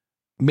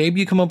 Maybe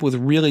you come up with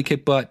really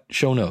kick butt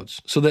show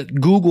notes so that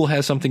Google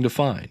has something to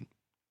find.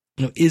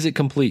 Is it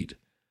complete?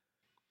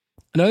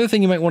 Another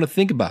thing you might want to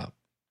think about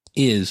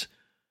is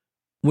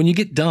when you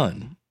get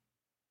done,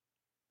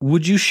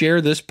 would you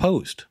share this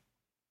post?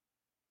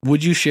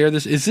 Would you share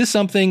this? Is this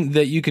something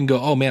that you can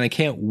go, oh man, I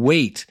can't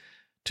wait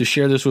to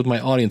share this with my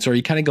audience? Or are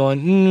you kind of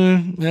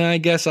going, I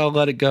guess I'll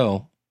let it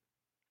go?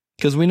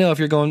 Because we know if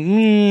you're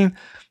going,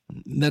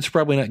 that's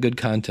probably not good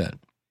content.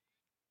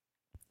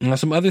 Now,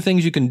 some other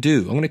things you can do.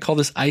 I'm going to call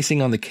this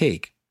icing on the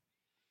cake.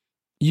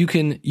 You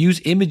can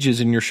use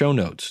images in your show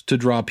notes to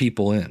draw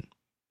people in.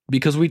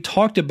 Because we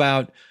talked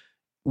about,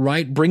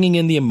 right, bringing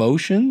in the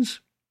emotions.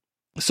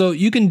 So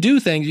you can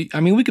do things. I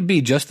mean, we could be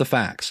just the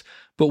facts.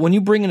 But when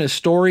you bring in a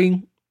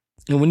story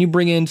and when you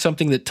bring in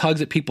something that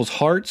tugs at people's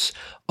hearts,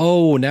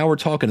 oh, now we're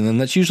talking to them.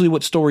 That's usually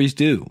what stories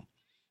do.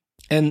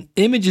 And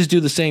images do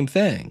the same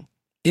thing.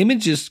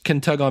 Images can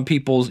tug on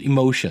people's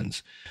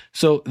emotions.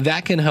 So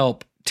that can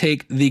help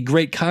take the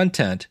great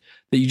content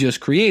that you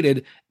just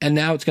created, and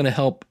now it's going to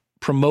help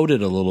promote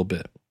it a little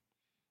bit.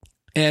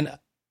 And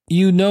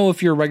you know,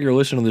 if you're a regular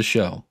listener to the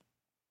show,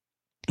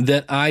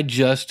 that I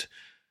just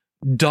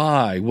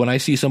die when I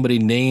see somebody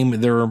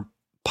name their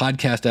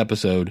podcast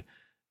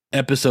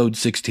episode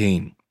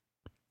 16,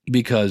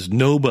 because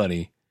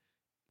nobody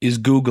is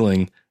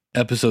Googling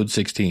episode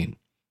 16.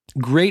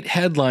 Great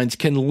headlines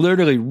can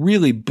literally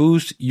really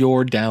boost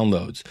your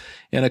downloads.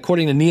 And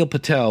according to Neil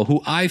Patel,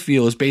 who I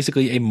feel is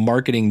basically a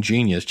marketing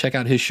genius, check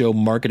out his show,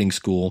 Marketing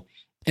School.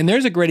 And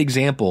there's a great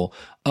example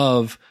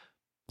of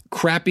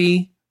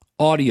crappy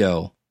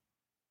audio,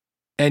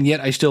 and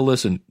yet I still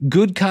listen.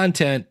 Good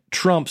content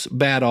trumps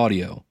bad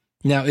audio.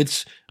 Now,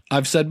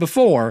 I've said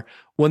before,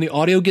 when the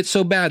audio gets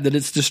so bad that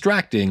it's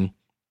distracting,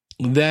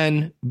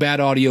 then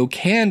bad audio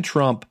can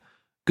trump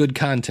good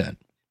content.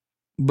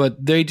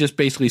 But they just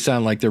basically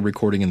sound like they're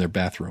recording in their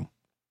bathroom.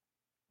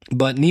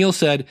 But Neil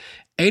said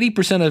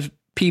 80% of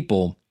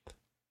people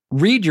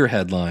read your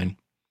headline,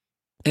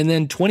 and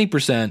then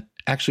 20%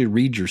 actually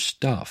read your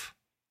stuff.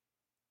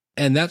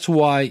 And that's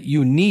why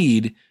you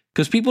need,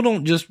 because people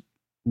don't just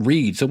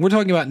read. So we're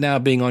talking about now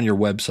being on your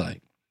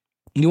website.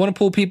 You want to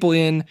pull people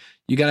in,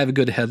 you got to have a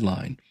good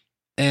headline.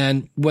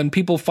 And when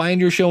people find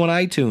your show on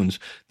iTunes,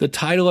 the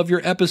title of your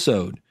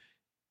episode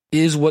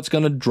is what's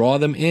going to draw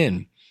them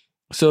in.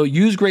 So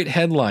use great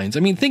headlines.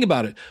 I mean, think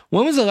about it.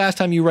 When was the last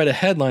time you read a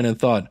headline and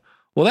thought,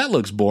 well, that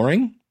looks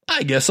boring,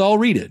 I guess I'll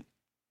read it?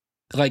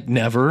 Like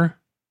never.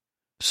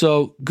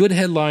 So good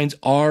headlines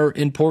are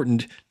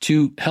important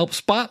to help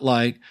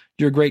spotlight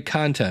your great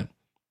content.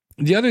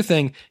 The other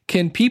thing,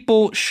 can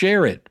people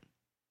share it?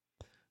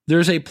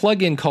 There's a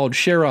plugin called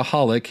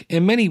Shareaholic,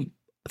 and many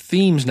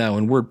themes now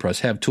in WordPress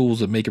have tools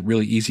that make it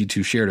really easy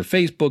to share to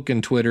Facebook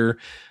and Twitter,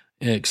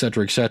 et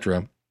cetera, et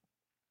cetera.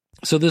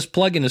 So this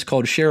plugin is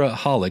called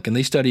Shareaholic, and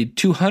they studied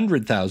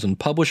 200,000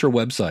 publisher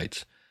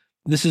websites.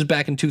 This is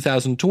back in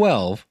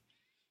 2012,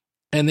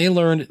 and they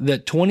learned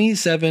that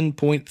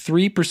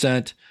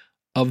 27.3%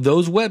 of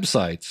those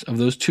websites, of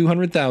those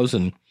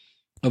 200,000,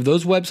 of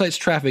those websites'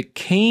 traffic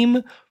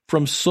came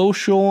from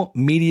social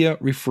media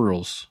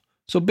referrals.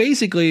 So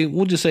basically,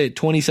 we'll just say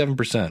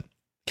 27%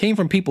 came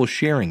from people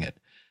sharing it.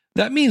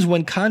 That means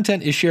when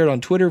content is shared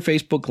on Twitter,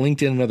 Facebook,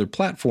 LinkedIn, and other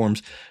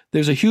platforms,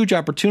 there's a huge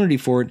opportunity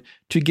for it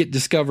to get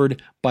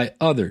discovered by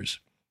others.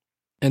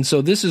 And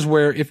so this is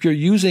where if you're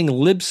using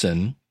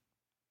Libsyn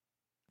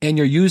and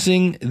you're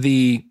using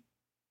the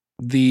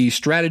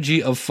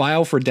strategy of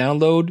file for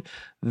download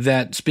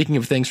that, speaking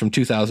of things from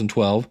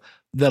 2012,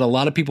 that a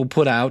lot of people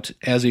put out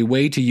as a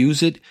way to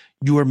use it,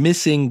 you are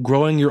missing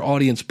growing your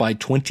audience by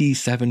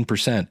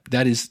 27%.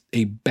 That is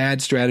a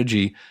bad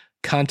strategy.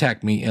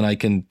 Contact me and I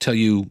can tell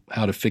you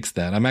how to fix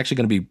that. I'm actually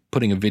going to be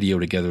putting a video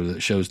together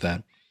that shows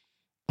that.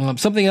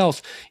 Something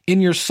else,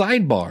 in your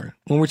sidebar,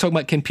 when we're talking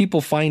about can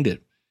people find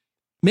it,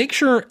 make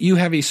sure you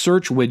have a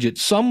search widget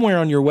somewhere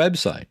on your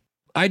website.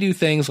 I do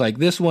things like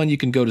this one. You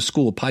can go to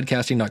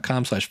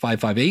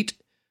schoolofpodcasting.com/558,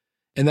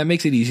 and that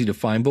makes it easy to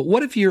find. But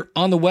what if you're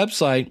on the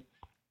website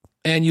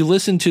and you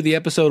listen to the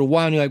episode a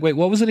while and you're like, wait,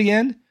 what was it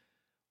again?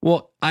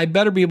 Well, I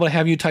better be able to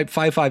have you type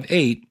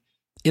 558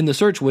 in the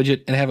search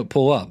widget and have it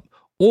pull up.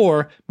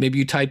 Or maybe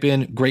you type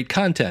in great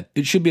content.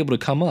 It should be able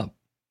to come up.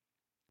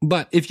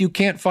 But if you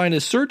can't find a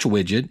search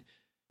widget,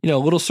 a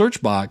little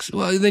search box,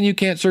 well, then you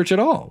can't search at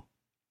all.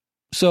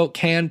 So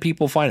can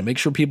people find it? Make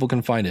sure people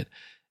can find it.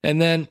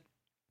 And then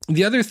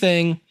the other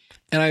thing,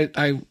 and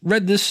I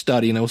read this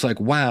study and I was like,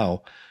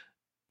 wow,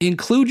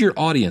 include your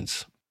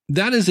audience.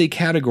 That is a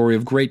category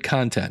of great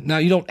content. Now,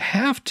 you don't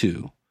have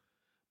to,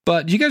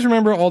 but do you guys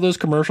remember all those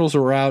commercials that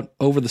were out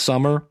over the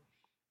summer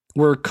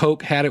where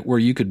Coke had it where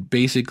you could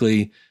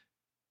basically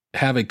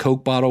have a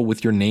Coke bottle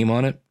with your name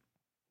on it?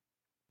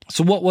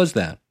 So what was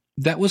that?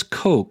 That was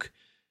Coke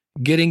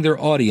getting their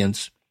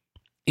audience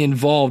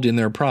involved in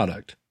their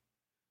product.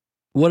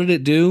 What did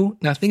it do?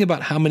 Now think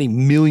about how many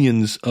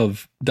millions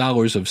of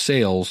dollars of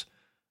sales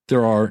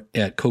there are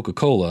at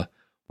Coca-Cola.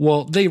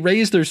 Well, they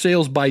raised their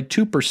sales by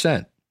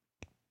 2%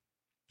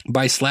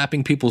 by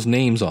slapping people's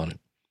names on it.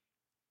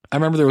 I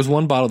remember there was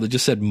one bottle that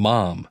just said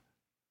mom.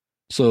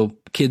 So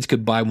kids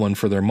could buy one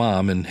for their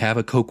mom and have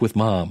a Coke with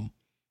mom.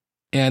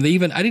 And I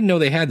didn't know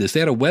they had this. They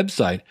had a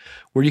website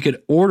where you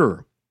could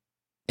order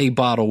a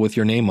bottle with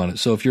your name on it.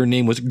 So if your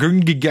name was,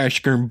 and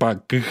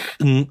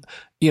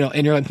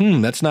you're like,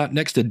 that's not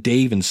next to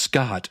Dave and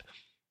Scott,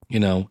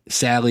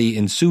 Sally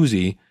and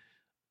Susie,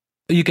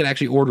 you could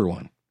actually order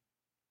one.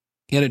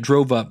 And it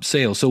drove up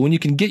sales. So when you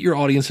can get your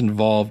audience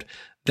involved,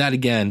 that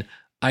again,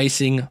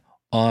 icing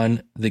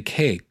on the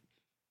cake.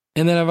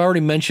 And then I've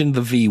already mentioned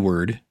the V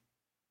word,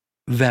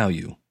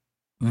 value.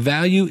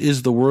 Value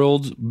is the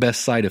world's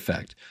best side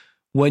effect.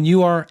 When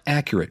you are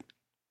accurate,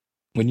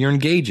 when you're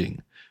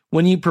engaging,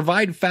 when you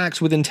provide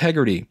facts with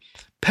integrity,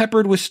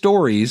 peppered with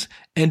stories,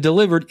 and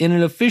delivered in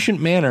an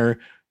efficient manner,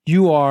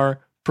 you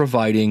are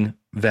providing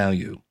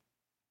value.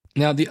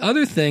 Now, the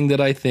other thing that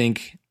I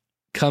think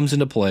comes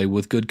into play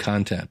with good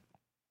content,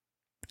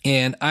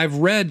 and I've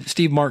read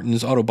Steve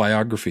Martin's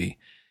autobiography,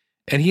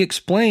 and he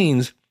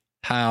explains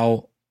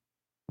how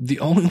the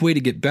only way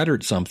to get better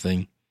at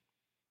something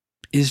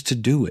is to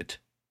do it.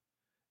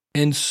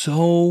 And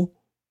so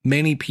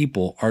many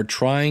people are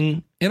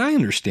trying, and I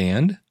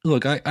understand.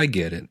 Look, I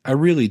get it. I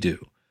really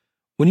do.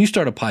 When you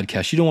start a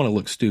podcast, you don't want to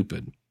look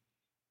stupid.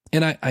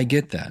 And I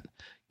get that.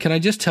 Can I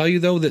just tell you,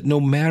 though, that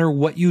no matter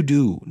what you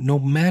do, no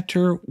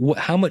matter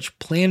how much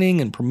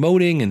planning and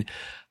promoting and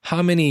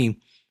how many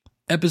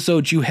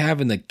episodes you have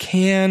in the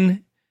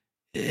can,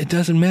 it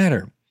doesn't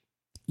matter.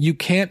 You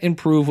can't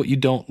improve what you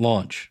don't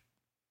launch.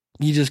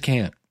 You just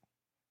can't.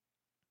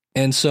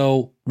 And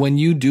so when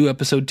you do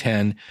episode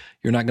 10,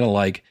 you're not going to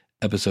like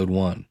episode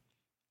 1.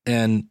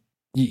 And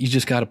you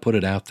just got to put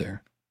it out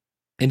there.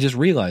 And just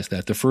realize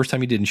that the first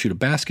time you didn't shoot a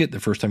basket, the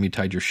first time you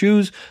tied your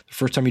shoes, the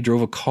first time you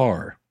drove a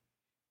car,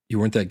 you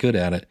weren't that good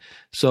at it.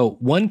 So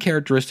one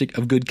characteristic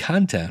of good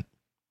content,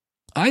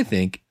 I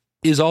think,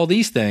 is all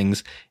these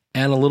things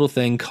and a little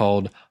thing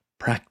called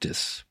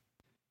practice.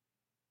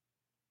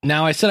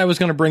 Now, I said I was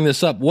going to bring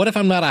this up. What if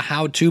I'm not a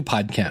how-to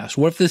podcast?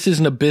 What if this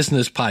isn't a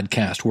business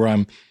podcast where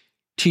I'm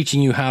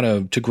teaching you how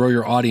to grow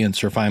your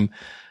audience, or if I'm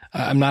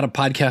not a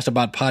podcast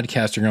about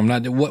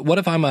podcasting, what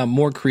if I'm a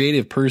more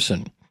creative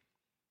person?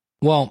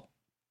 Well,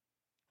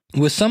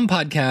 with some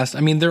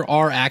podcasts, there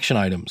are action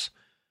items.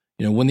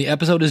 When the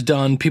episode is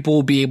done, people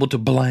will be able to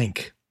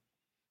blank.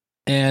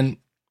 And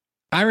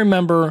I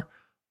remember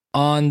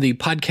on the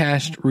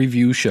podcast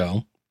review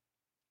show,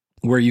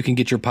 where you can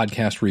get your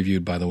podcast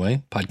reviewed, by the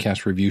way,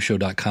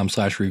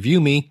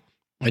 podcastreviewshow.com/review me.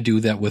 I do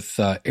that with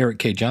Eric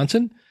K.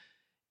 Johnson.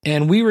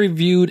 And we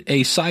reviewed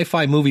a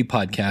sci-fi movie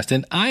podcast.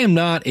 And I am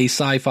not a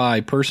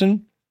sci-fi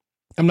person.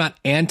 I'm not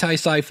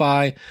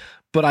anti-sci-fi,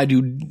 but I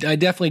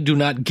definitely do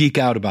not geek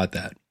out about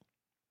that.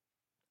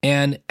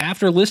 And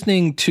after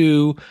listening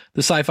to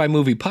the sci-fi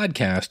movie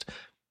podcast,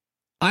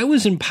 I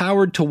was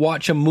empowered to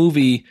watch a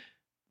movie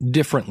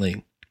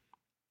differently.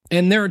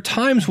 And there are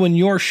times when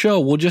your show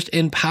will just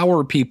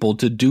empower people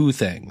to do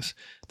things.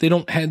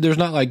 There's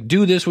not like,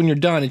 do this when you're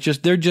done. It's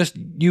just,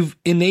 you've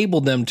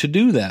enabled them to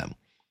do them.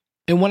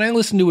 And when I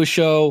listen to a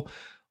show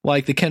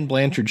like the Ken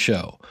Blanchard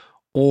Show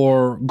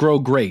or Grow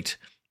Great,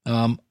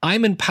 I'm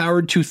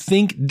empowered to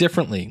think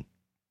differently.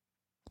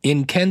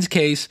 In Ken's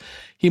case,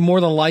 he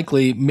more than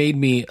likely made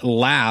me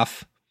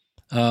laugh,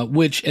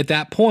 which at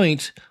that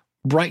point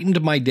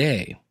brightened my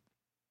day.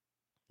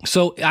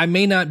 So I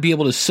may not be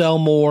able to sell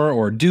more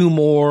or do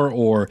more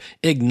or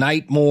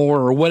ignite more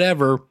or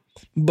whatever,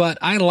 but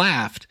I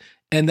laughed,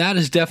 and that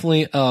is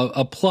definitely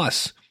a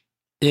plus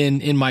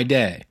in my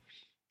day.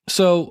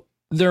 So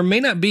there may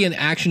not be an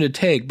action to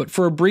take, but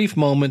for a brief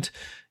moment,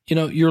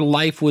 your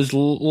life was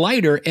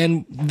lighter,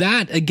 and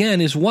that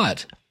again is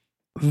what?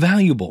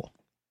 Valuable.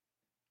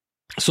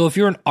 So if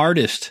you're an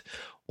artist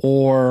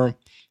or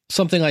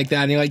something like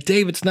that, and you're like,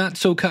 Dave, it's not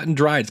so cut and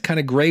dry, it's kind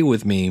of gray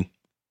with me.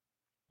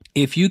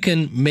 If you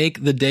can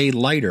make the day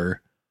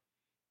lighter,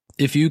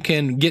 if you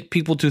can get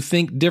people to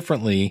think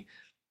differently,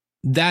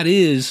 that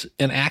is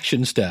an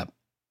action step.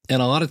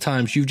 And a lot of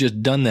times you've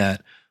just done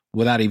that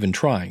without even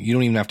trying. You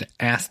don't even have to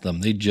ask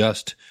them. They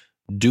just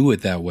do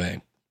it that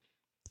way.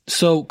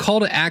 So call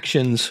to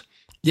actions,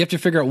 you have to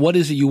figure out what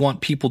is it you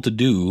want people to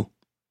do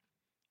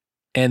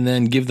and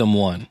then give them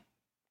one.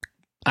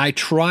 I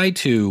try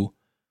to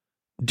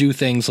do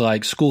things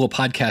like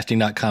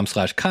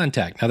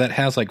schoolofpodcasting.com/contact. Now that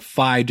has like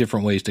 5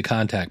 different ways to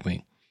contact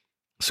me.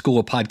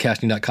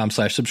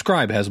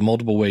 Schoolofpodcasting.com/subscribe has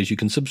multiple ways you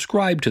can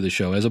subscribe to the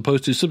show, as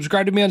opposed to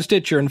subscribe to me on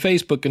Stitcher and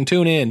Facebook and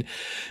TuneIn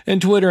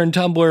and Twitter and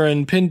Tumblr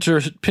and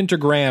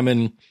Pintergram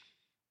and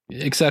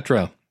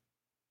etc.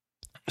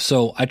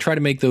 So I try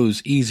to make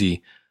those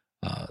easy.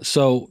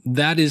 So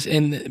that is,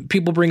 and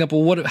people bring up,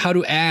 well, what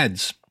do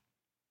ads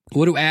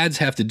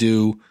have to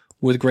do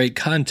with great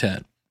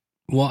content?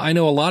 Well, I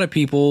know a lot of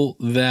people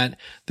that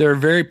there are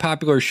very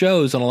popular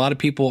shows, and a lot of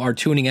people are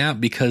tuning out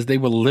because they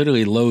will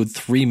literally load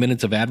 3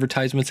 minutes of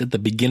advertisements at the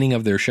beginning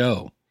of their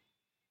show.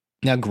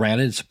 Now,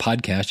 granted, it's a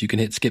podcast. You can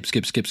hit skip to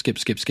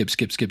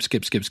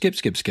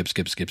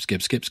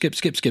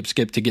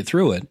get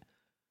through it.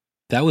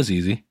 That was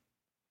easy.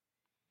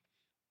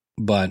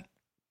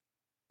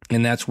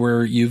 And that's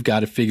where you've got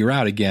to figure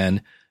out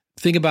again.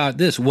 Think about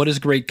this. What is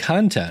great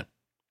content?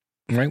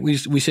 Right? We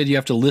said you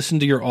have to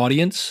listen to your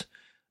audience,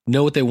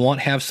 know what they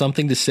want, have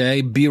something to say,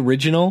 be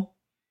original,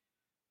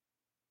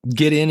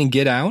 get in and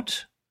get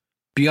out,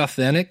 be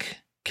authentic.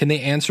 Can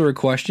they answer a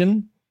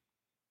question?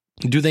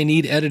 Do they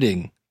need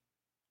editing?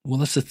 Well,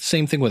 that's the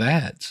same thing with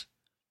ads.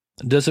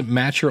 Does it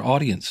match your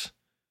audience?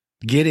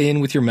 Get in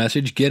with your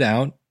message, get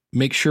out,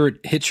 make sure it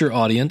hits your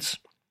audience.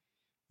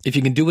 If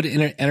you can do it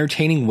in an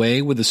entertaining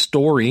way with a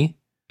story.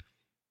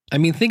 I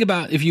mean, think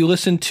about if you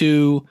listen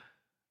to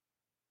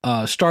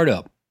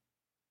Startup,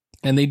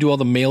 and they do all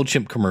the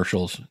MailChimp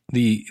commercials,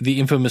 the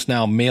infamous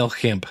now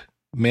MailChimp.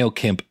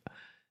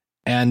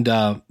 And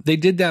they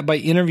did that by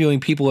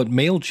interviewing people at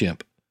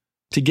MailChimp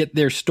to get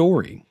their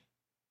story.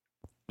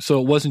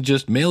 So it wasn't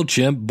just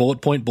MailChimp,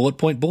 bullet point.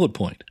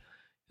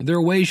 There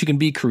are ways you can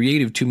be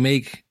creative to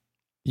make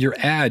your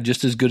ad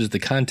just as good as the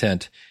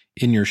content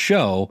in your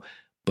show.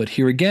 But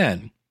here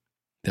again,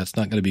 that's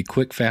not going to be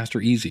quick, fast,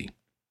 or easy. It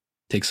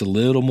takes a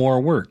little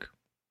more work.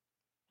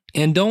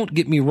 And don't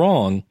get me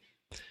wrong,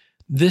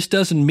 this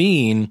doesn't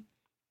mean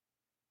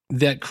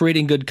that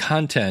creating good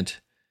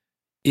content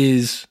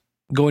is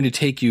going to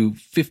take you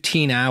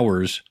 15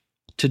 hours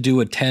to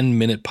do a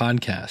 10-minute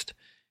podcast.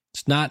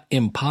 It's not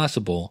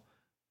impossible,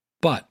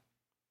 but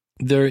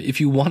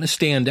if you want to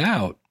stand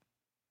out,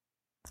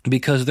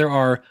 because there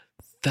are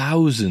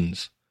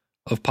thousands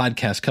of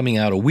podcasts coming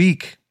out a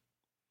week,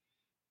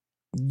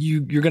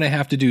 you're going to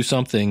have to do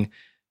something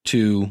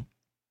to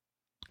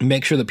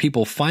make sure that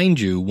people find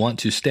you, want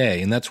to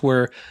stay. And that's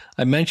where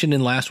I mentioned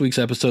in last week's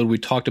episode, we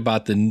talked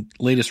about the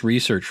latest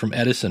research from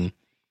Edison.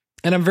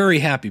 And I'm very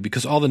happy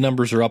because all the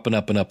numbers are up and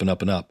up and up and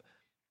up and up.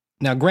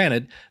 Now,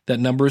 granted, that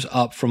number is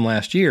up from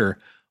last year,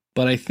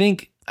 but I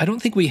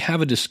don't think we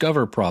have a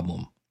discover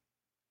problem.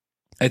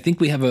 I don't think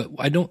we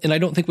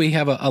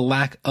have a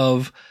lack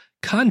of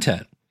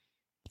content.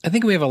 I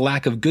think we have a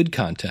lack of good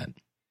content.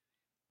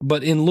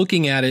 But in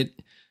looking at it,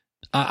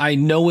 I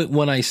know it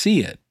when I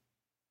see it.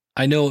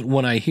 I know it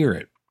when I hear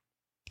it.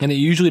 And it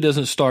usually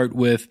doesn't start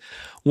with,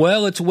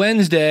 well, it's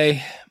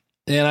Wednesday,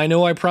 and I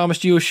know I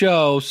promised you a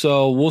show,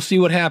 so we'll see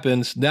what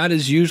happens. That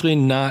is usually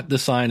not the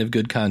sign of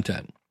good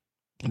content.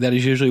 That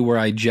is usually where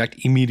I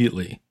eject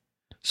immediately.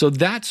 So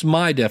that's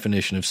my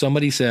definition. If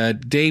somebody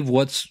said, Dave,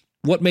 what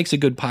makes a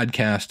good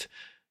podcast?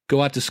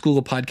 Go out to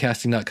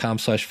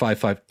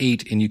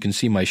schoolofpodcasting.com/558, and you can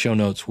see my show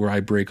notes where I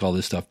break all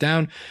this stuff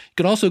down. You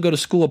can also go to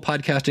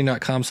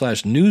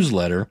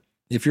schoolofpodcasting.com/newsletter.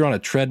 If you're on a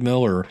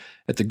treadmill or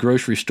at the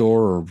grocery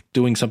store or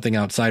doing something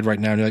outside right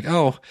now, and you're like,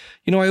 oh,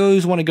 I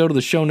always want to go to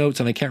the show notes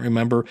and I can't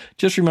remember.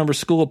 Just remember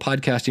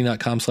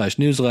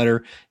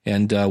schoolofpodcasting.com/newsletter.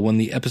 And when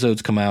the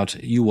episodes come out,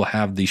 you will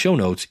have the show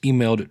notes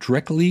emailed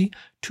directly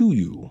to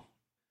you.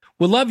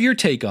 Would love your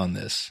take on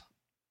this.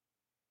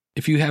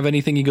 If you have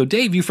anything, you go,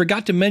 Dave, you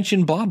forgot to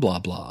mention blah, blah,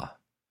 blah.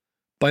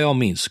 By all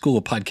means,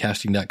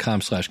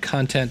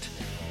 schoolofpodcasting.com/content.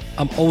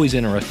 I'm always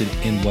interested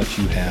in what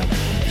you have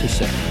to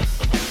say.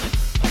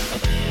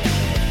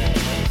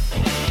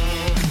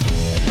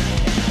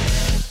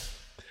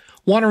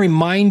 Want to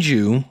remind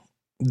you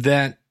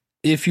that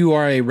if you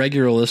are a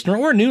regular listener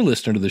or a new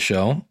listener to the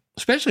show,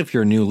 especially if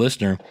you're a new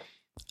listener,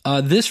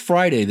 this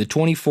Friday, the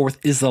 24th,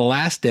 is the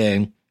last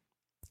day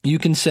you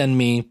can send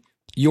me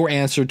your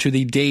answer to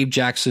the Dave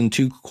Jackson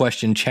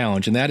 2-question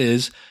challenge. And that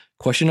is,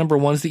 question number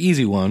 1 is the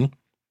easy one.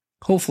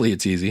 Hopefully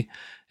it's easy.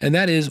 And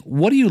that is,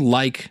 what do you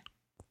like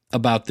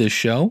about this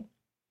show?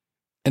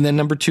 And then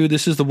number 2,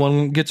 this is the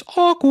one that gets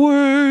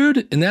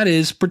awkward. And that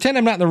is, pretend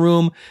I'm not in the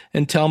room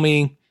and tell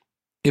me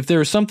if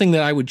there is something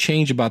that I would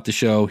change about the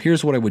show.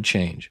 Here's what I would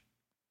change.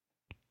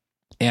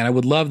 And I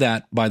would love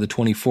that by the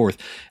 24th.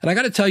 And I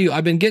got to tell you,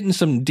 I've been getting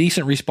some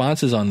decent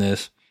responses on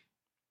this.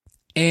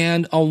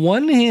 And on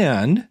one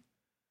hand,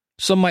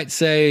 some might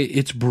say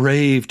it's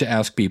brave to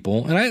ask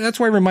people. And that's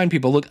why I remind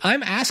people, look,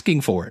 I'm asking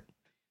for it.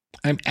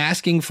 I'm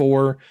asking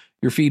for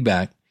your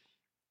feedback.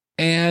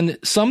 And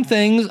some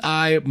things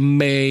I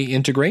may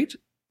integrate,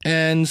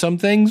 and some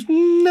things,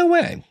 no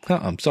way.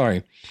 I'm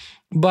sorry.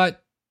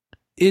 But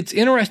it's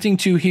interesting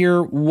to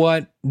hear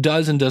what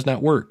does and does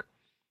not work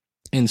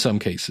in some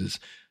cases.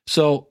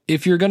 So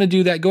if you're going to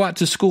do that, go out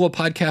to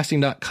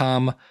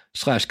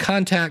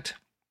schoolofpodcasting.com/contact.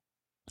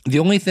 The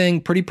only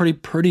thing, pretty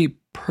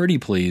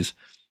please,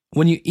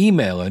 when you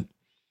email it,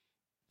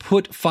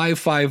 put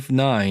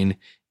 559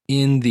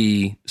 in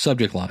the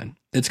subject line.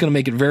 It's going to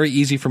make it very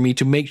easy for me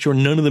to make sure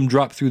none of them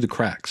drop through the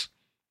cracks.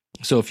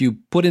 So if you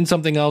put in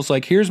something else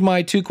like, here's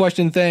my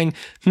 2-question thing,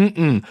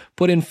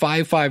 put in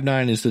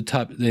 559 is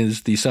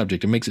the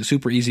subject. It makes it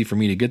super easy for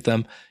me to get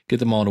them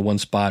all to one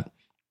spot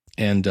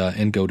and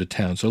go to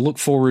town. So I look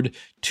forward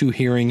to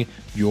hearing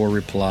your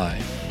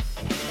reply.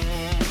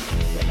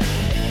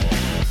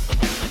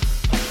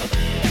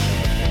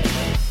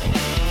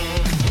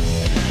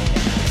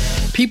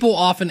 People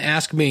often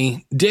ask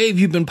me, Dave,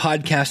 you've been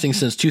podcasting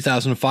since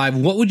 2005.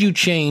 What would you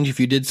change if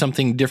you did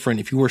something different,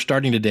 if you were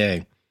starting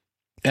today?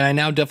 And I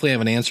now definitely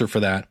have an answer for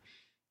that.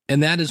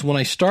 And that is, when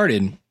I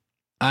started,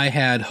 I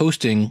had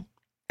hosting,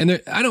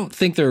 and I don't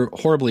think they're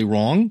horribly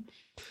wrong,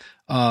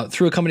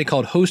 through a company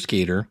called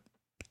HostGator.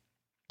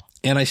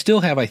 And I still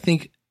have, I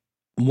think,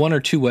 1 or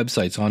 2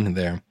 websites on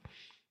there.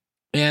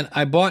 And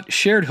I bought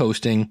shared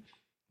hosting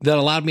that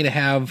allowed me to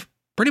have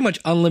pretty much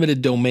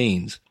unlimited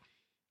domains.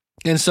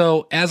 And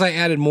so as I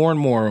added more and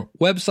more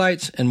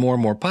websites and more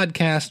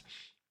podcasts,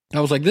 I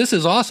was like, this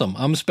is awesome.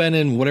 I'm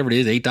spending whatever it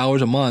is,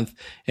 $8 a month.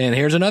 And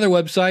here's another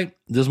website.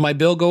 Does my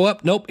bill go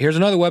up? Nope. Here's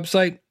another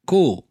website.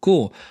 Cool.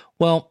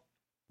 Well,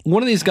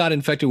 one of these got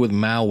infected with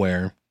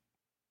malware.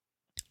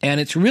 And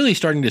it's really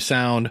starting to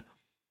sound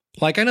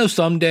like, I know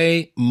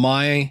someday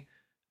my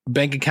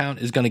bank account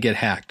is going to get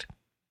hacked.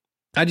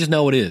 I just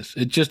know it is.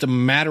 It's just a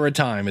matter of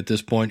time at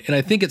this point. And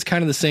I think it's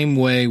kind of the same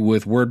way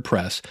with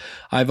WordPress.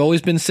 I've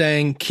always been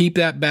saying, keep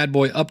that bad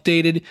boy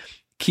updated.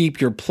 Keep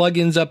your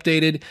plugins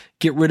updated.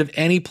 Get rid of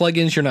any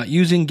plugins you're not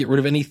using. Get rid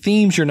of any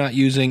themes you're not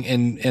using,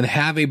 and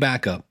have a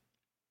backup.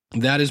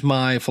 That is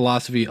my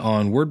philosophy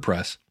on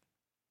WordPress.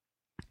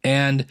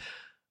 And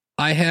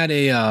I had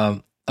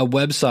a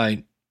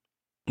website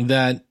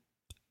that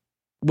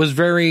was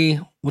very,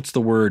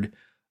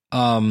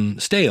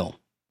 stale.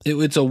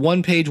 It's a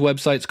one-page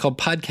website. It's called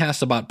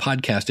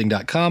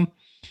podcastaboutpodcasting.com,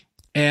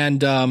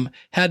 and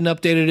hadn't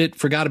updated it,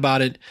 forgot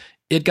about it.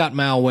 It got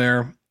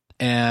malware,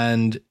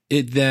 and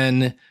it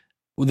then,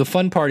 the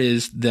fun part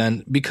is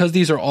then, because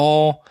these are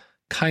all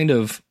kind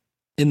of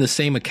in the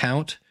same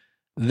account,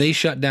 they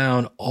shut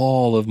down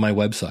all of my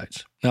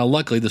websites. Now,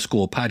 luckily, the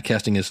School of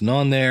Podcasting isn't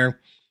on there.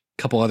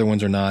 A couple other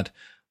ones are not,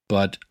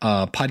 but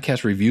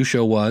Podcast Review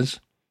Show was.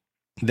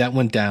 That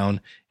went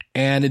down.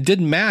 And it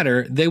didn't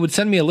matter. They would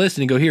send me a list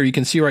and go, here, you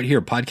can see right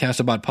here, Podcast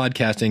About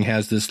Podcasting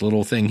has this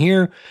little thing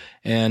here,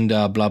 and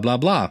blah, blah,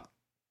 blah.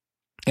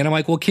 And I'm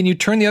like, well, can you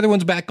turn the other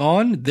ones back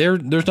on?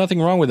 There's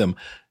nothing wrong with them.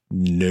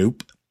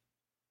 Nope.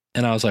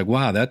 And I was like,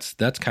 wow, that's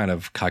kind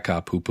of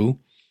caca poo-poo.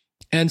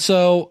 And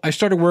so I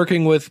started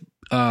working with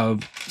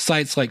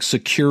sites like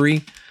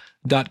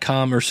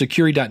Sucuri.com or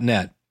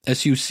Sucuri.net,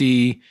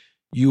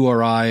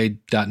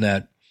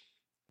 SUCURI.net.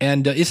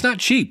 And it's not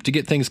cheap to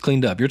get things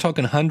cleaned up. You're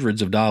talking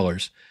hundreds of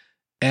dollars.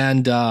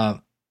 And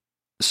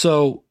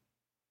so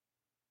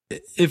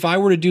if I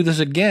were to do this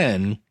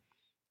again,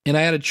 and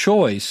I had a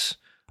choice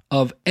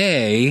of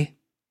A,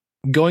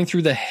 going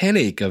through the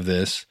headache of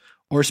this,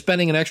 or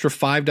spending an extra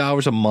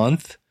 $5 a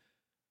month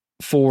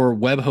for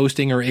web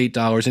hosting, or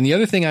 $8. And the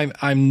other thing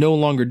I'm no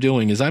longer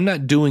doing is I'm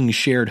not doing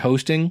shared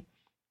hosting.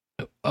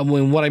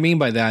 What I mean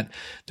by that,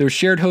 there's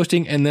shared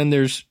hosting, and then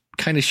there's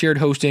kind of shared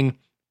hosting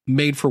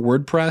made for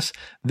WordPress.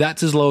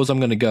 That's as low as I'm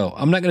going to go.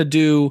 I'm not going to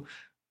do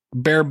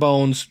bare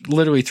bones,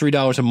 literally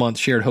 $3 a month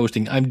shared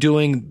hosting. I'm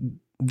doing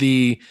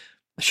the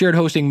shared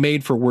hosting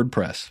made for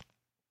WordPress.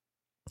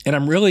 And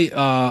I'm really,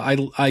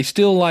 I'm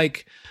still a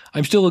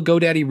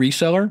GoDaddy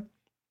reseller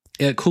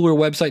at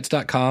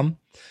coolerwebsites.com.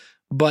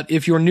 But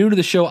if you're new to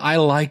the show, I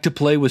like to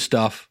play with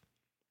stuff.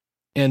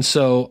 And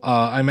so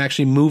I'm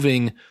actually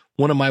moving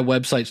one of my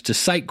websites to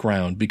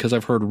SiteGround because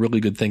I've heard really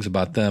good things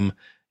about them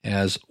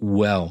as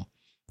well.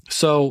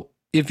 So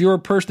if you're a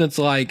person that's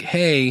like,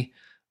 hey,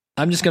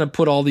 I'm just going to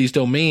put all these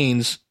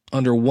domains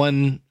under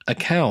one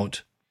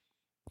account,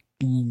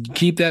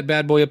 keep that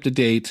bad boy up to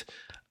date.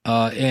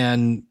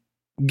 and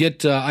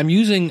get, I'm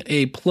using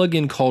a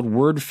plugin called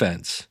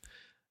WordFence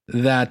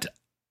that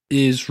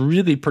is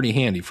really pretty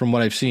handy from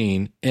what I've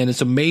seen. And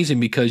it's amazing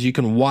because you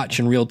can watch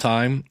in real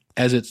time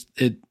as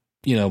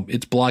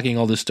it's blocking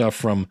all this stuff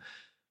from,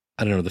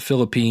 I don't know, the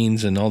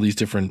Philippines and all these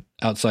different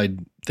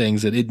outside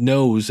things that it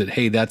knows that,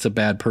 hey, that's a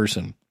bad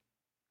person.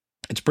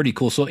 It's pretty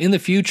cool. So in the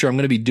future, I'm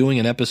going to be doing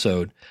an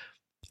episode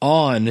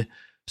on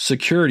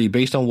security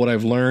based on what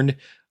I've learned.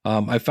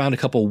 I found a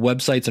couple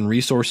websites and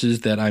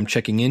resources that I'm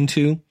checking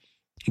into.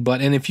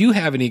 And if you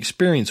have any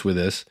experience with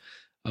this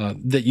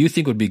that you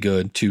think would be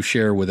good to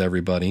share with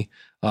everybody,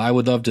 I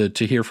would love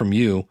to hear from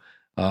you.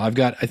 I've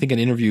got, I think, an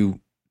interview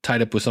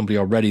tied up with somebody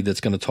already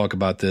that's going to talk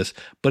about this.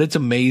 But it's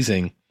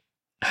amazing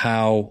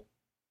how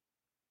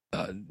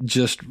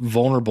just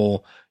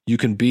vulnerable you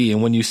can be.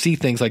 And when you see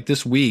things like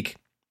this week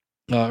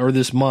or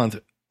this month,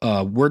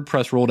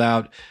 WordPress rolled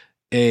out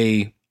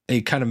a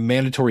kind of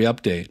mandatory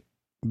update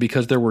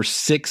because there were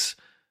 6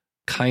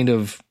 kind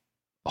of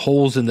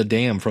holes in the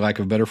dam, for lack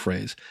of a better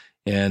phrase.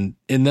 And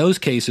in those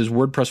cases,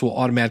 WordPress will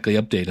automatically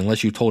update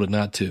unless you told it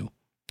not to,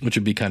 which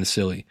would be kind of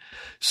silly.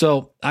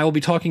 So I will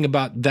be talking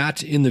about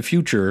that in the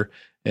future.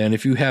 And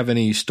if you have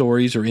any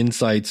stories or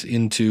insights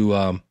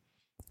into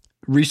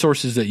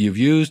resources that you've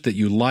used, that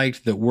you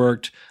liked, that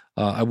worked,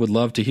 I would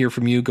love to hear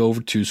from you. Go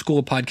over to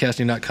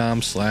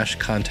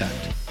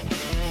schoolofpodcasting.com/contact.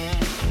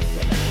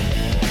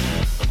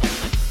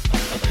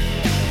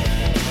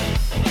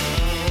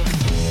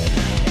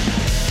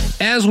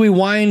 As we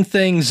wind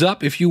things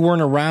up, if you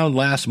weren't around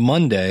last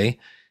Monday,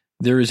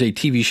 there is a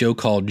TV show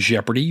called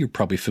Jeopardy. You're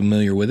probably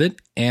familiar with it.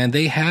 And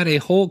they had a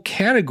whole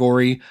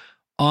category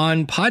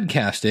on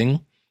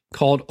podcasting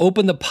called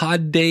Open the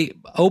Pod Bay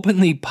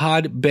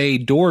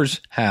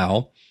Doors,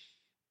 Hal.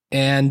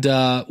 And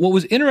what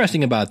was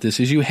interesting about this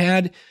is you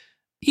had,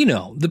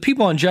 the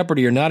people on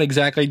Jeopardy are not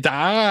exactly,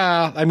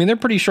 they're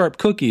pretty sharp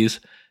cookies.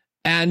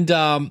 And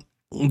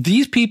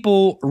these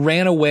people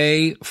ran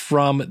away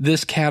from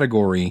this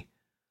category.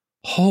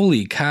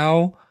 Holy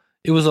cow.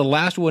 It was the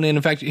last one in.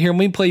 In fact, here, let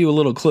me play you a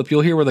little clip.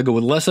 You'll hear where they go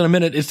with less than a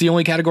minute. It's the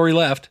only category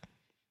left.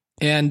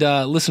 And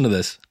listen to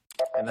this.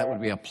 And that would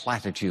be a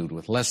platitude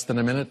with less than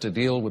a minute to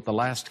deal with the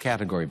last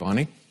category,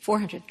 Bonnie.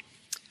 400.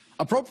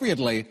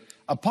 Appropriately,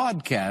 a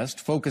podcast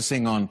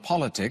focusing on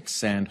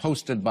politics and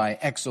hosted by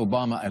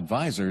ex-Obama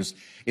advisors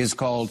is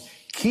called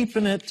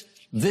Keeping It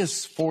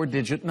This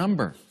 4-Digit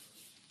Number.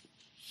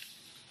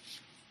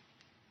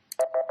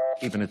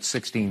 Keeping it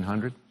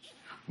 1600.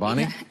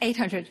 Bonnie?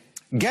 800.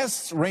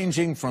 Guests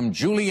ranging from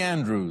Julie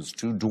Andrews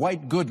to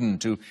Dwight Gooden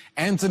to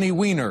Anthony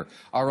Weiner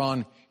are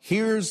on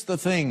Here's the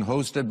Thing,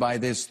 hosted by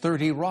this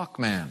 30 Rock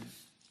man.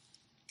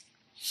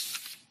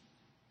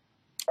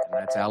 And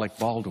that's Alec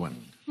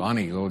Baldwin.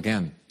 Bonnie, go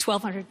again.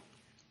 1200.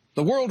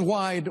 The World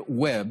Wide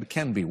Web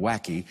can be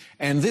wacky,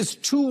 and this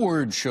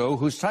 2-word show,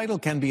 whose title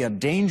can be a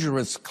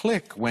dangerous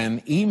click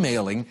when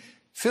emailing,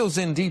 fills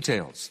in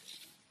details.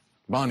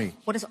 Bonnie.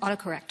 What is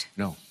autocorrect?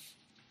 No.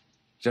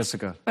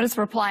 Jessica. What is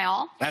reply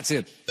all? That's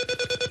it.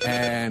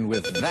 And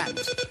with that,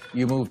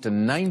 you move to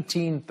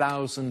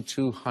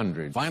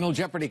 19,200. Final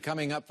Jeopardy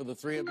coming up for the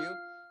three of you.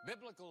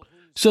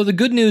 So the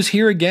good news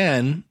here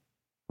again,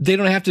 they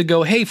don't have to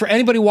go, hey, for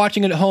anybody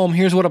watching at home,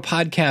 here's what a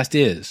podcast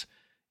is.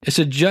 It's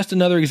just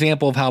another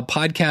example of how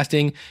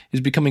podcasting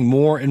is becoming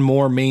more and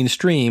more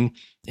mainstream.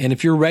 And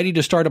if you're ready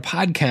to start a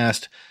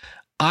podcast,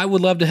 I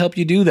would love to help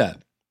you do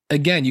that.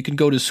 Again, you can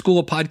go to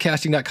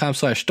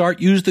schoolofpodcasting.com/start.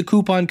 Use the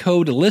coupon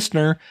code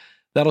LISTENER.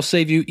 That'll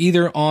save you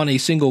either on a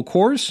single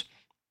course,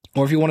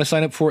 or if you want to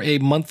sign up for a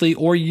monthly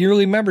or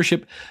yearly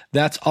membership,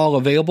 that's all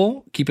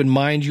available. Keep in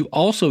mind, you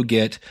also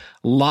get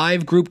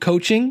live group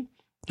coaching.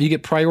 You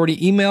get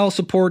priority email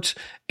support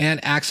and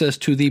access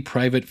to the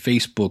private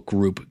Facebook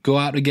group. Go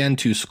out again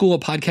to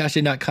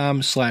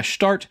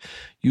schoolofpodcasting.com/start.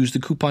 Use the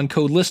coupon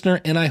code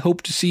LISTENER, and I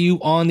hope to see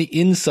you on the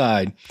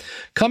inside.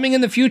 Coming in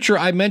the future,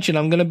 I mentioned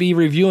I'm going to be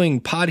reviewing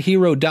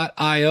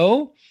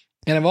podhero.io.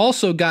 And I've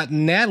also got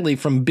Natalie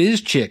from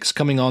BizChicks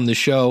coming on the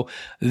show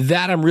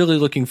that I'm really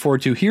looking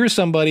forward to. Here's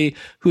somebody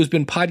who's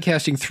been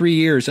podcasting 3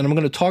 years, and I'm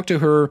going to talk to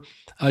her.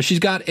 She's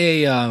got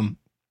a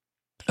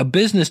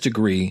business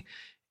degree,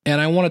 and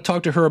I want to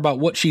talk to her about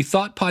what she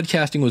thought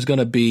podcasting was going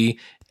to be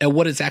and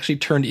what it's actually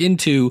turned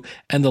into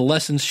and the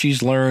lessons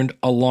she's learned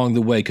along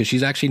the way, because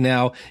she's actually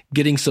now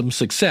getting some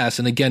success.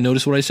 And again,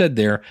 notice what I said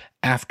there,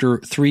 after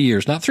 3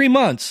 years, not 3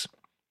 months.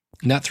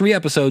 Not 3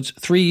 episodes,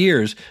 3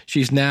 years.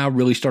 She's now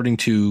really starting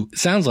to,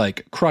 sounds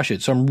like, crush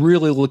it. So I'm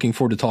really looking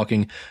forward to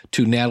talking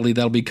to Natalie.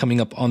 That'll be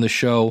coming up on the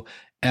show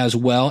as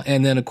well.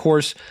 And then, of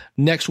course,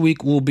 next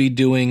week we'll be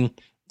doing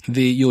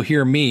you'll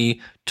hear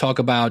me talk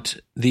about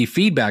the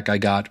feedback I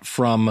got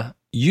from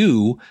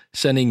you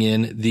sending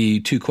in the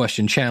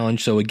 2-question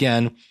challenge. So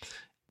again,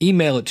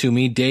 email it to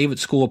me,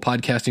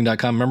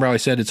 dave@schoolofpodcasting.com. Remember how I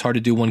said it's hard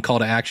to do one call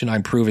to action?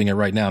 I'm proving it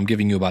right now. I'm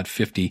giving you about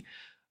 50.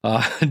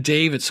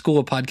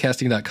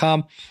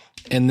 Dave@schoolofpodcasting.com.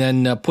 And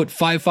then put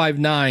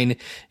 559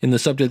 in the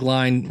subject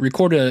line,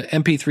 record a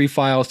MP3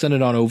 file, send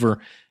it on over,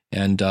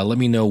 And let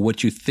me know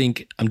what you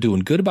think I'm doing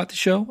good about the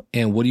show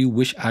and what do you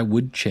wish I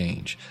would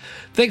change.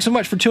 Thanks so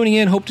much for tuning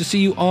in. Hope to see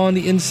you on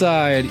the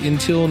inside.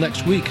 Until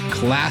next week,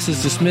 class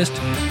is dismissed.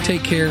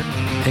 Take care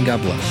and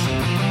God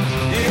bless.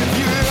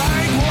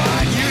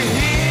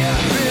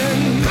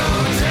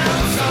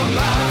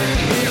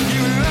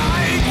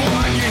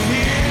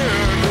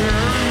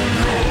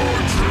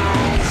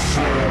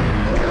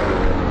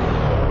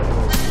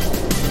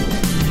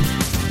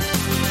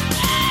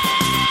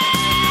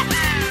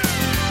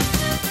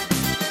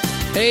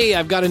 Hey,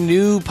 I've got a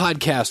new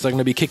podcast I'm going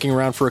to be kicking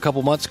around for a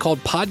couple months called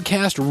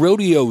Podcast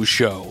Rodeo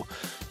Show.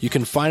 You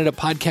can find it at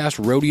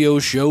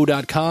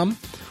podcastrodeoshow.com,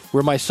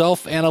 where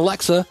myself and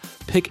Alexa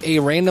pick a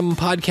random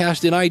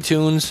podcast in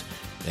iTunes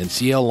and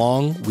see how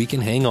long we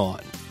can hang on.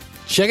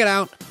 Check it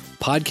out,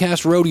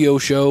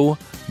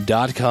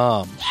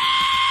 podcastrodeoshow.com.